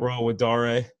split that role with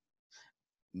Dare.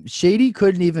 Shady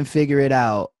couldn't even figure it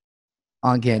out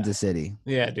on Kansas City.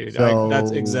 Yeah, dude. So,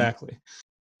 that's exactly.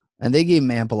 And they gave him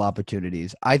ample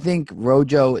opportunities. I think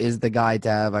Rojo is the guy to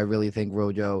have. I really think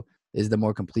Rojo is the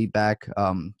more complete back.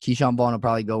 Keyshawn Vaughn will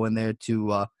probably go in there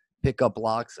to pick up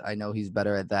blocks. I know he's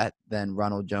better at that than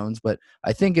Ronald Jones, but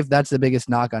I think if that's the biggest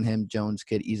knock on him, Jones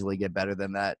could easily get better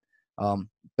than that.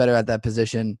 Better at that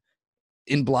position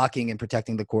in blocking and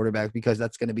protecting the quarterback because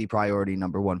that's going to be priority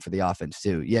number 1 for the offense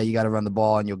too. Yeah, you got to run the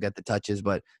ball and you'll get the touches,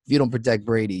 but if you don't protect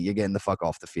Brady, you're getting the fuck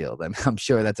off the field. I mean, I'm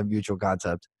sure that's a mutual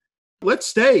concept. Let's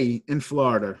stay in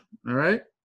Florida, all right?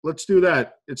 Let's do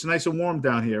that. It's nice and warm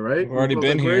down here, right? We've already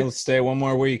been here. Let's stay one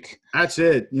more week. That's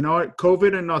it. You know what?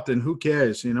 COVID or nothing. Who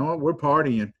cares? You know what? We're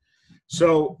partying.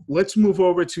 So let's move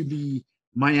over to the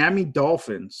Miami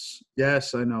Dolphins.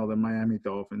 Yes, I know the Miami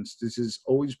Dolphins. This has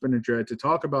always been a dread to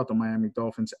talk about the Miami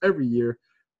Dolphins every year.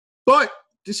 But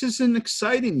this is an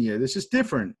exciting year. This is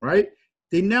different, right?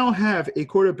 They now have a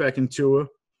quarterback in Tua.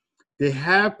 They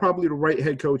have probably the right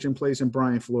head coach in place in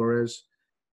Brian Flores.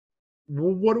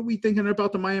 Well, what are we thinking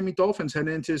about the Miami Dolphins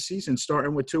heading into the season,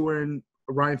 starting with Tua and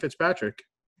Ryan Fitzpatrick?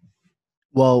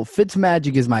 Well,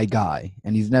 Fitzmagic is my guy,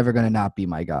 and he's never going to not be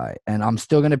my guy. And I'm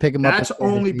still going to pick him up. That's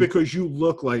only because you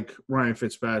look like Ryan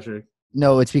Fitzpatrick.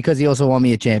 No, it's because he also won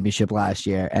me a championship last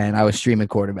year, and I was streaming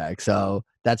quarterback. So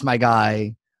that's my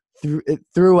guy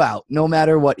throughout. No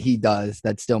matter what he does,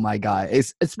 that's still my guy.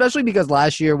 Especially because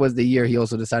last year was the year he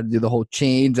also decided to do the whole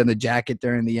chains and the jacket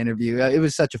during the interview. It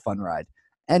was such a fun ride.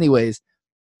 Anyways,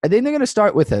 I think they're going to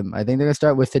start with him. I think they're going to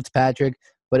start with Fitzpatrick,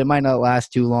 but it might not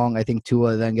last too long. I think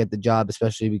Tua then get the job,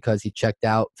 especially because he checked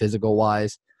out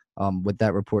physical-wise with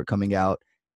that report coming out.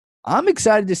 I'm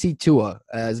excited to see Tua.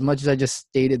 As much as I just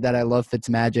stated that I love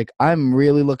Fitzmagic, I'm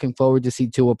really looking forward to see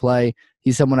Tua play.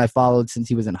 He's someone I followed since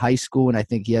he was in high school, and I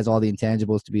think he has all the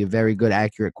intangibles to be a very good,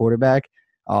 accurate quarterback.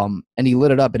 And he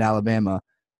lit it up in Alabama.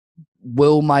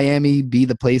 Will Miami be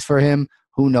the place for him?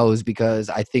 Who knows? Because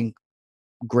I think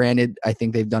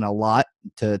they've done a lot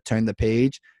to turn the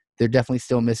page. They're definitely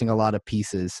still missing a lot of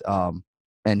pieces.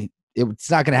 and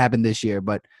it's not going to happen this year,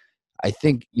 but I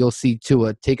think you'll see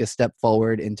Tua take a step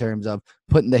forward in terms of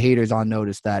putting the haters on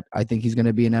notice that I think he's going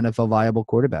to be an NFL viable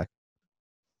quarterback.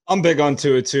 I'm big on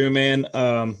Tua too, man.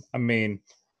 I mean,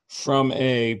 from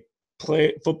a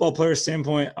football player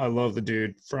standpoint, I love the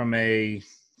dude. From a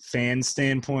fan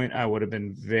standpoint, I would have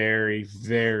been very,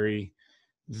 very,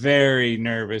 very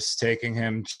nervous taking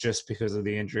him just because of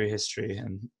the injury history,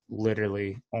 and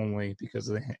literally only because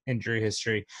of the injury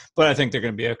history. But I think they're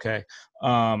going to be okay.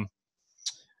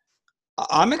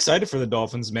 I'm excited for the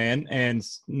Dolphins, man, and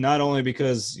not only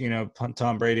because,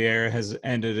 Tom Brady era has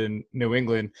ended in New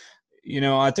England.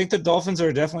 I think the Dolphins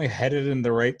are definitely headed in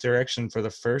the right direction for the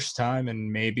first time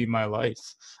in maybe my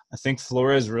life. I think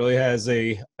Flores really has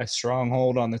a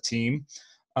stronghold on the team.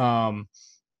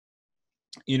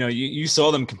 You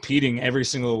saw them competing every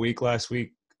single week last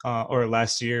week or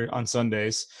last year on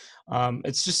Sundays.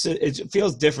 It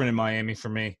feels different in Miami for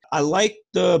me. I like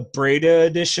the Breda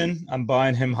addition. I'm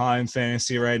buying him high in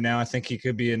fantasy right now. I think he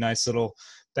could be a nice little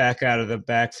back out of the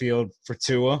backfield for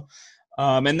Tua.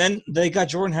 And then they got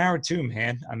Jordan Howard too,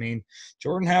 man. I mean,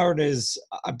 Jordan Howard is,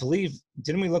 I believe,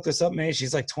 didn't we look this up, Mage?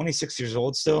 He's like 26 years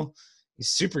old still. He's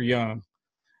super young.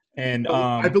 And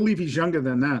I believe he's younger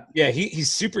than that. Yeah, he's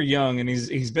super young, and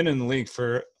he's been in the league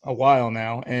for a while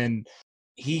now. And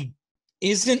he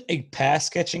isn't a pass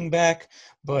catching back,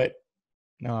 but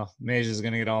no, Mage is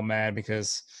gonna get all mad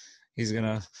because he's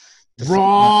gonna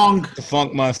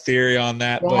defunk my theory on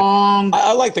that. Wrong. But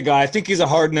I like the guy. I think he's a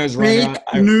hard nosed runner.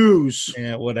 News.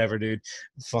 Yeah, whatever, dude.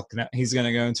 Fucking, he's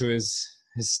gonna go into his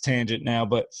tangent now.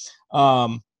 But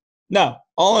no,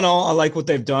 all in all, I like what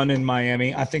they've done in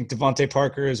Miami. I think Devontae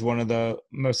Parker is one of the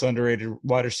most underrated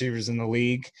wide receivers in the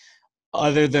league.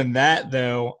 Other than that,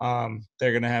 though,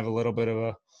 they're gonna have a little bit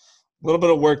of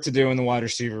work to do in the wide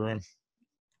receiver room.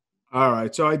 All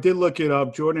right, so I did look it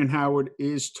up. Jordan Howard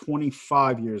is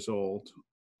 25 years old.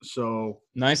 So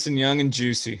nice and young and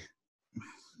juicy.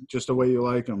 Just the way you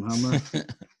like him, huh, man?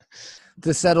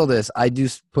 To settle this, I do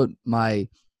put my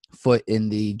foot in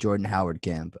the Jordan Howard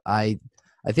camp. I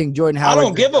think Jordan Howard. I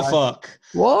don't give a fuck.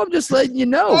 Well, I'm just letting you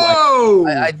know.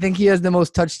 I think he has the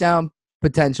most touchdown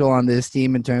potential on this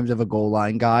team in terms of a goal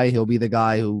line guy. He'll be the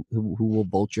guy who will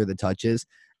vulture the touches.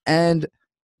 And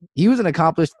he was an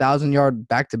accomplished 1,000-yard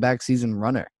back-to-back season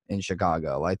runner in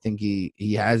Chicago. I think he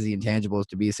has the intangibles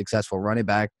to be a successful running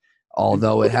back,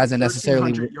 although it hasn't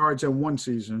necessarily 1,300 yards in one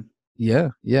season. Yeah.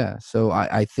 So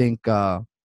I think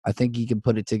he can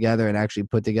put it together and actually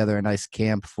put together a nice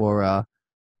camp for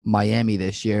Miami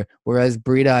this year. Whereas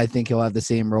Breida, I think he'll have the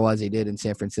same role as he did in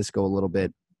San Francisco a little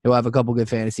bit. He'll have a couple good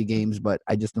fantasy games, but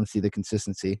I just don't see the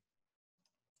consistency.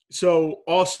 So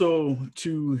also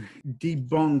to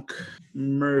debunk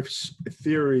Murph's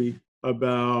theory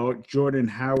about Jordan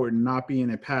Howard not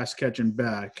being a pass-catching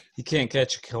back. He can't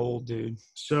catch a cold, dude.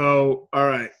 So, all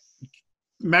right.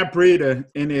 Matt Breida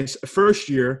in his first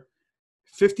year,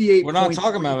 58. We're not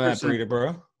talking about Matt Breida,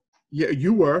 bro. Yeah,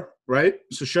 you were, right?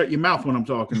 So shut your mouth when I'm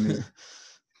talking to you.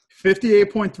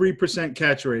 58.3%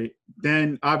 catch rate.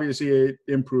 Then obviously it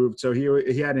improved. So he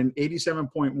had an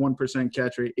 87.1%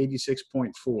 catch rate,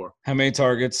 86.4. How many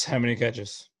targets? How many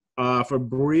catches? For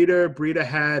Breida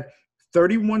had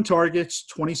 31 targets,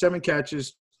 27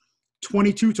 catches,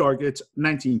 22 targets,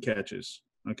 19 catches.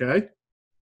 Okay?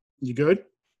 You good?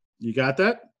 You got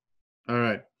that? All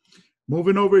right.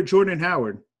 Moving over to Jordan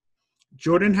Howard.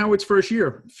 Jordan Howard's first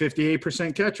year,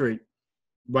 58% catch rate.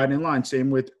 Right in line. Same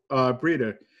with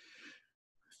Breida.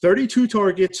 32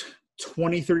 targets,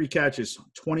 23 catches.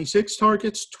 26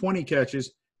 targets, 20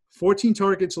 catches. 14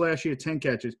 targets last year, 10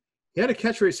 catches. He had a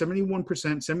catch rate 71%,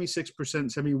 76%,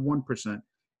 71%.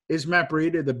 Is Matt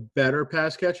Breida the better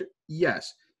pass catcher?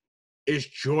 Yes. Is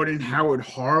Jordan Howard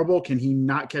horrible? Can he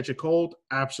not catch a cold?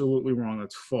 Absolutely wrong.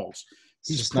 That's false.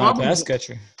 He's just not a pass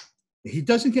catcher. He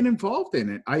doesn't get involved in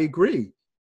it. I agree.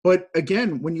 But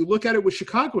again, when you look at it with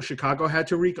Chicago had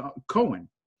Tariq Cohen.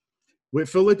 With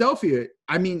Philadelphia,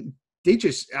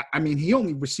 he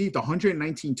only received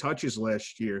 119 touches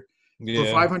last year for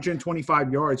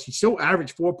 525 yards. He still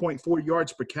averaged 4.4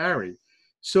 yards per carry.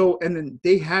 So, and then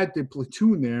they had the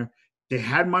platoon there. They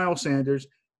had Miles Sanders.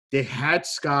 They had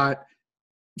Scott.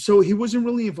 So he wasn't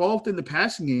really involved in the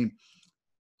passing game.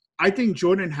 I think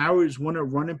Jordan Howard is one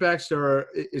of running backs that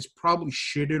is probably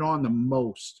shitted on the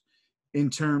most in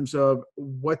terms of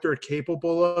what they're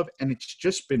capable of. And it's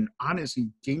just been, honestly,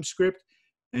 game script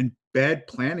and bad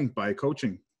planning by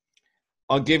coaching.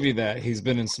 I'll give you that. He's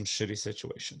been in some shitty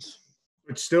situations.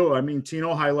 But still,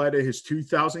 Tino highlighted his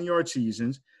 2,000-yard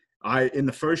seasons. In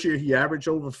the first year, he averaged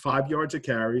over 5 yards a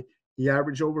carry. He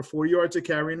averaged over 4 yards a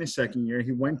carry in his second year.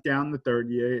 He went down the third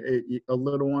year, a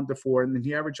little under 4, and then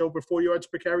he averaged over 4 yards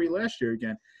per carry last year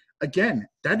again. Again,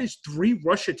 that is 3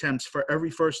 rush attempts for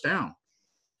every first down.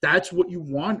 That's what you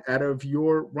want out of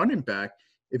your running back.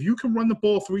 If you can run the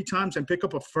ball 3 times and pick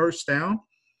up a first down,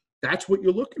 that's what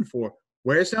you're looking for.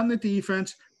 Wears down the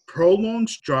defense,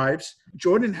 prolongs drives.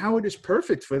 Jordan Howard is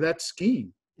perfect for that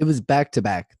scheme. It was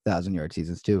back-to-back 1,000-yard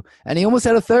seasons, too. And he almost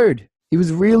had a third. He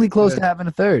was really close to having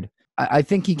a third. I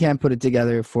think he can put it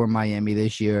together for Miami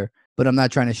this year, but I'm not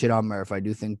trying to shit on Murph. I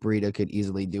do think Breida could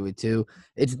easily do it, too.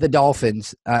 It's the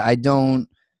Dolphins. I don't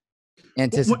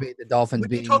anticipate the Dolphins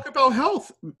being – you talk about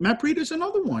health. Matt Breida's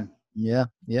another one. Yeah.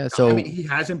 So I mean, he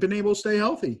hasn't been able to stay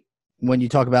healthy. When you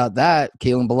talk about that,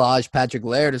 Kalen Ballage, Patrick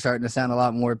Laird are starting to sound a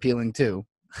lot more appealing, too.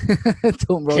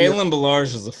 Kalen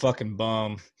Ballage is a fucking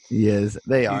bomb. He is.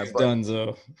 They are. He's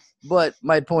donezo. But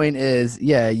my point is,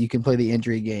 yeah, you can play the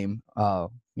injury game,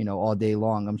 all day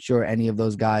long. I'm sure any of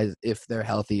those guys, if they're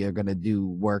healthy, are going to do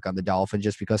work on the Dolphins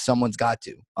just because someone's got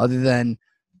to. Other than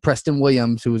Preston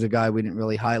Williams, who was a guy we didn't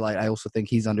really highlight, I also think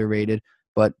he's underrated.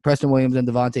 But Preston Williams and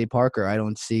Devontae Parker, I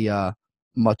don't see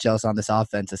much else on this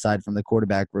offense aside from the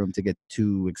quarterback room to get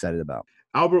too excited about.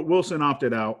 Albert Wilson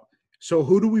opted out. So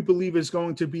who do we believe is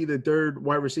going to be the third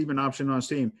wide receiving option on his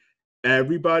team?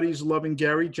 Everybody's loving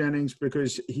Gary Jennings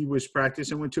because he was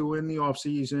practicing with Tua in the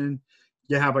offseason.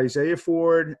 You have Isaiah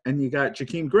Ford, and you got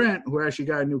Jakeem Grant, who actually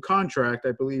got a new contract,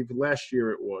 I believe last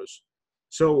year it was.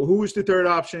 So who is the third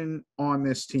option on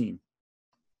this team?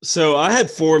 So I had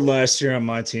Ford last year on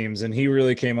my teams, and he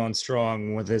really came on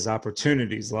strong with his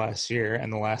opportunities last year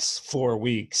and the last 4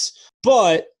 weeks.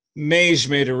 But Mage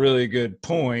made a really good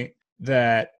point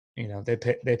that,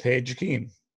 they paid Jakeem.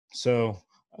 So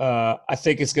I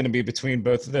think it's going to be between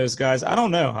both of those guys. I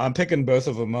don't know. I'm picking both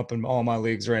of them up in all my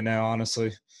leagues right now,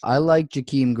 honestly. I like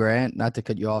Jakeem Grant, not to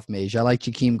cut you off, Mage. I like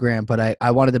Jakeem Grant, but I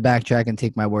wanted to backtrack and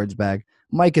take my words back.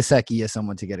 Mike Gesicki is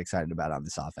someone to get excited about on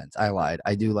this offense. I lied.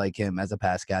 I do like him as a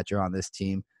pass catcher on this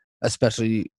team,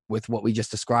 especially with what we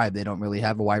just described. They don't really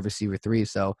have a wide receiver 3,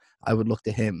 so I would look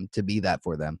to him to be that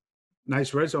for them.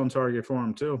 Nice red zone target for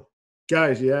him, too.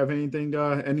 Guys, you have anything,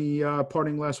 any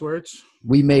parting last words?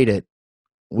 We made it.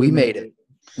 We made it.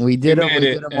 We did it. We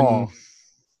did them all.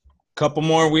 Couple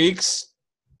more weeks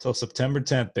till September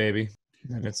 10th, baby.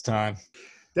 And it's time.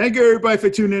 Thank you, everybody, for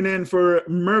tuning in for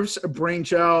Murph's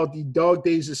Brainchild, the Dog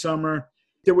Days of Summer.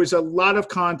 There was a lot of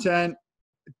content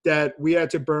that we had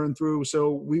to burn through,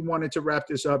 so we wanted to wrap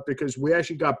this up because we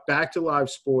actually got back to live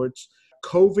sports.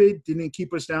 COVID didn't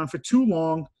keep us down for too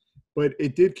long, but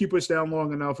it did keep us down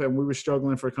long enough, and we were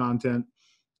struggling for content.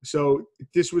 So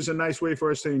this was a nice way for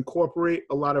us to incorporate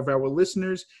a lot of our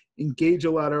listeners, engage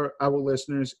a lot of our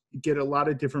listeners, get a lot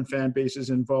of different fan bases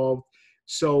involved.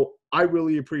 So I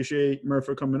really appreciate Murph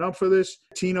for coming up for this.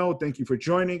 Tino, thank you for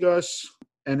joining us.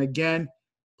 And again,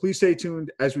 please stay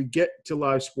tuned as we get to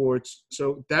live sports.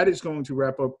 So that is going to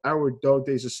wrap up our Dog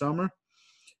Days of Summer.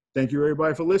 Thank you,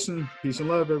 everybody, for listening. Peace and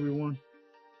love, everyone.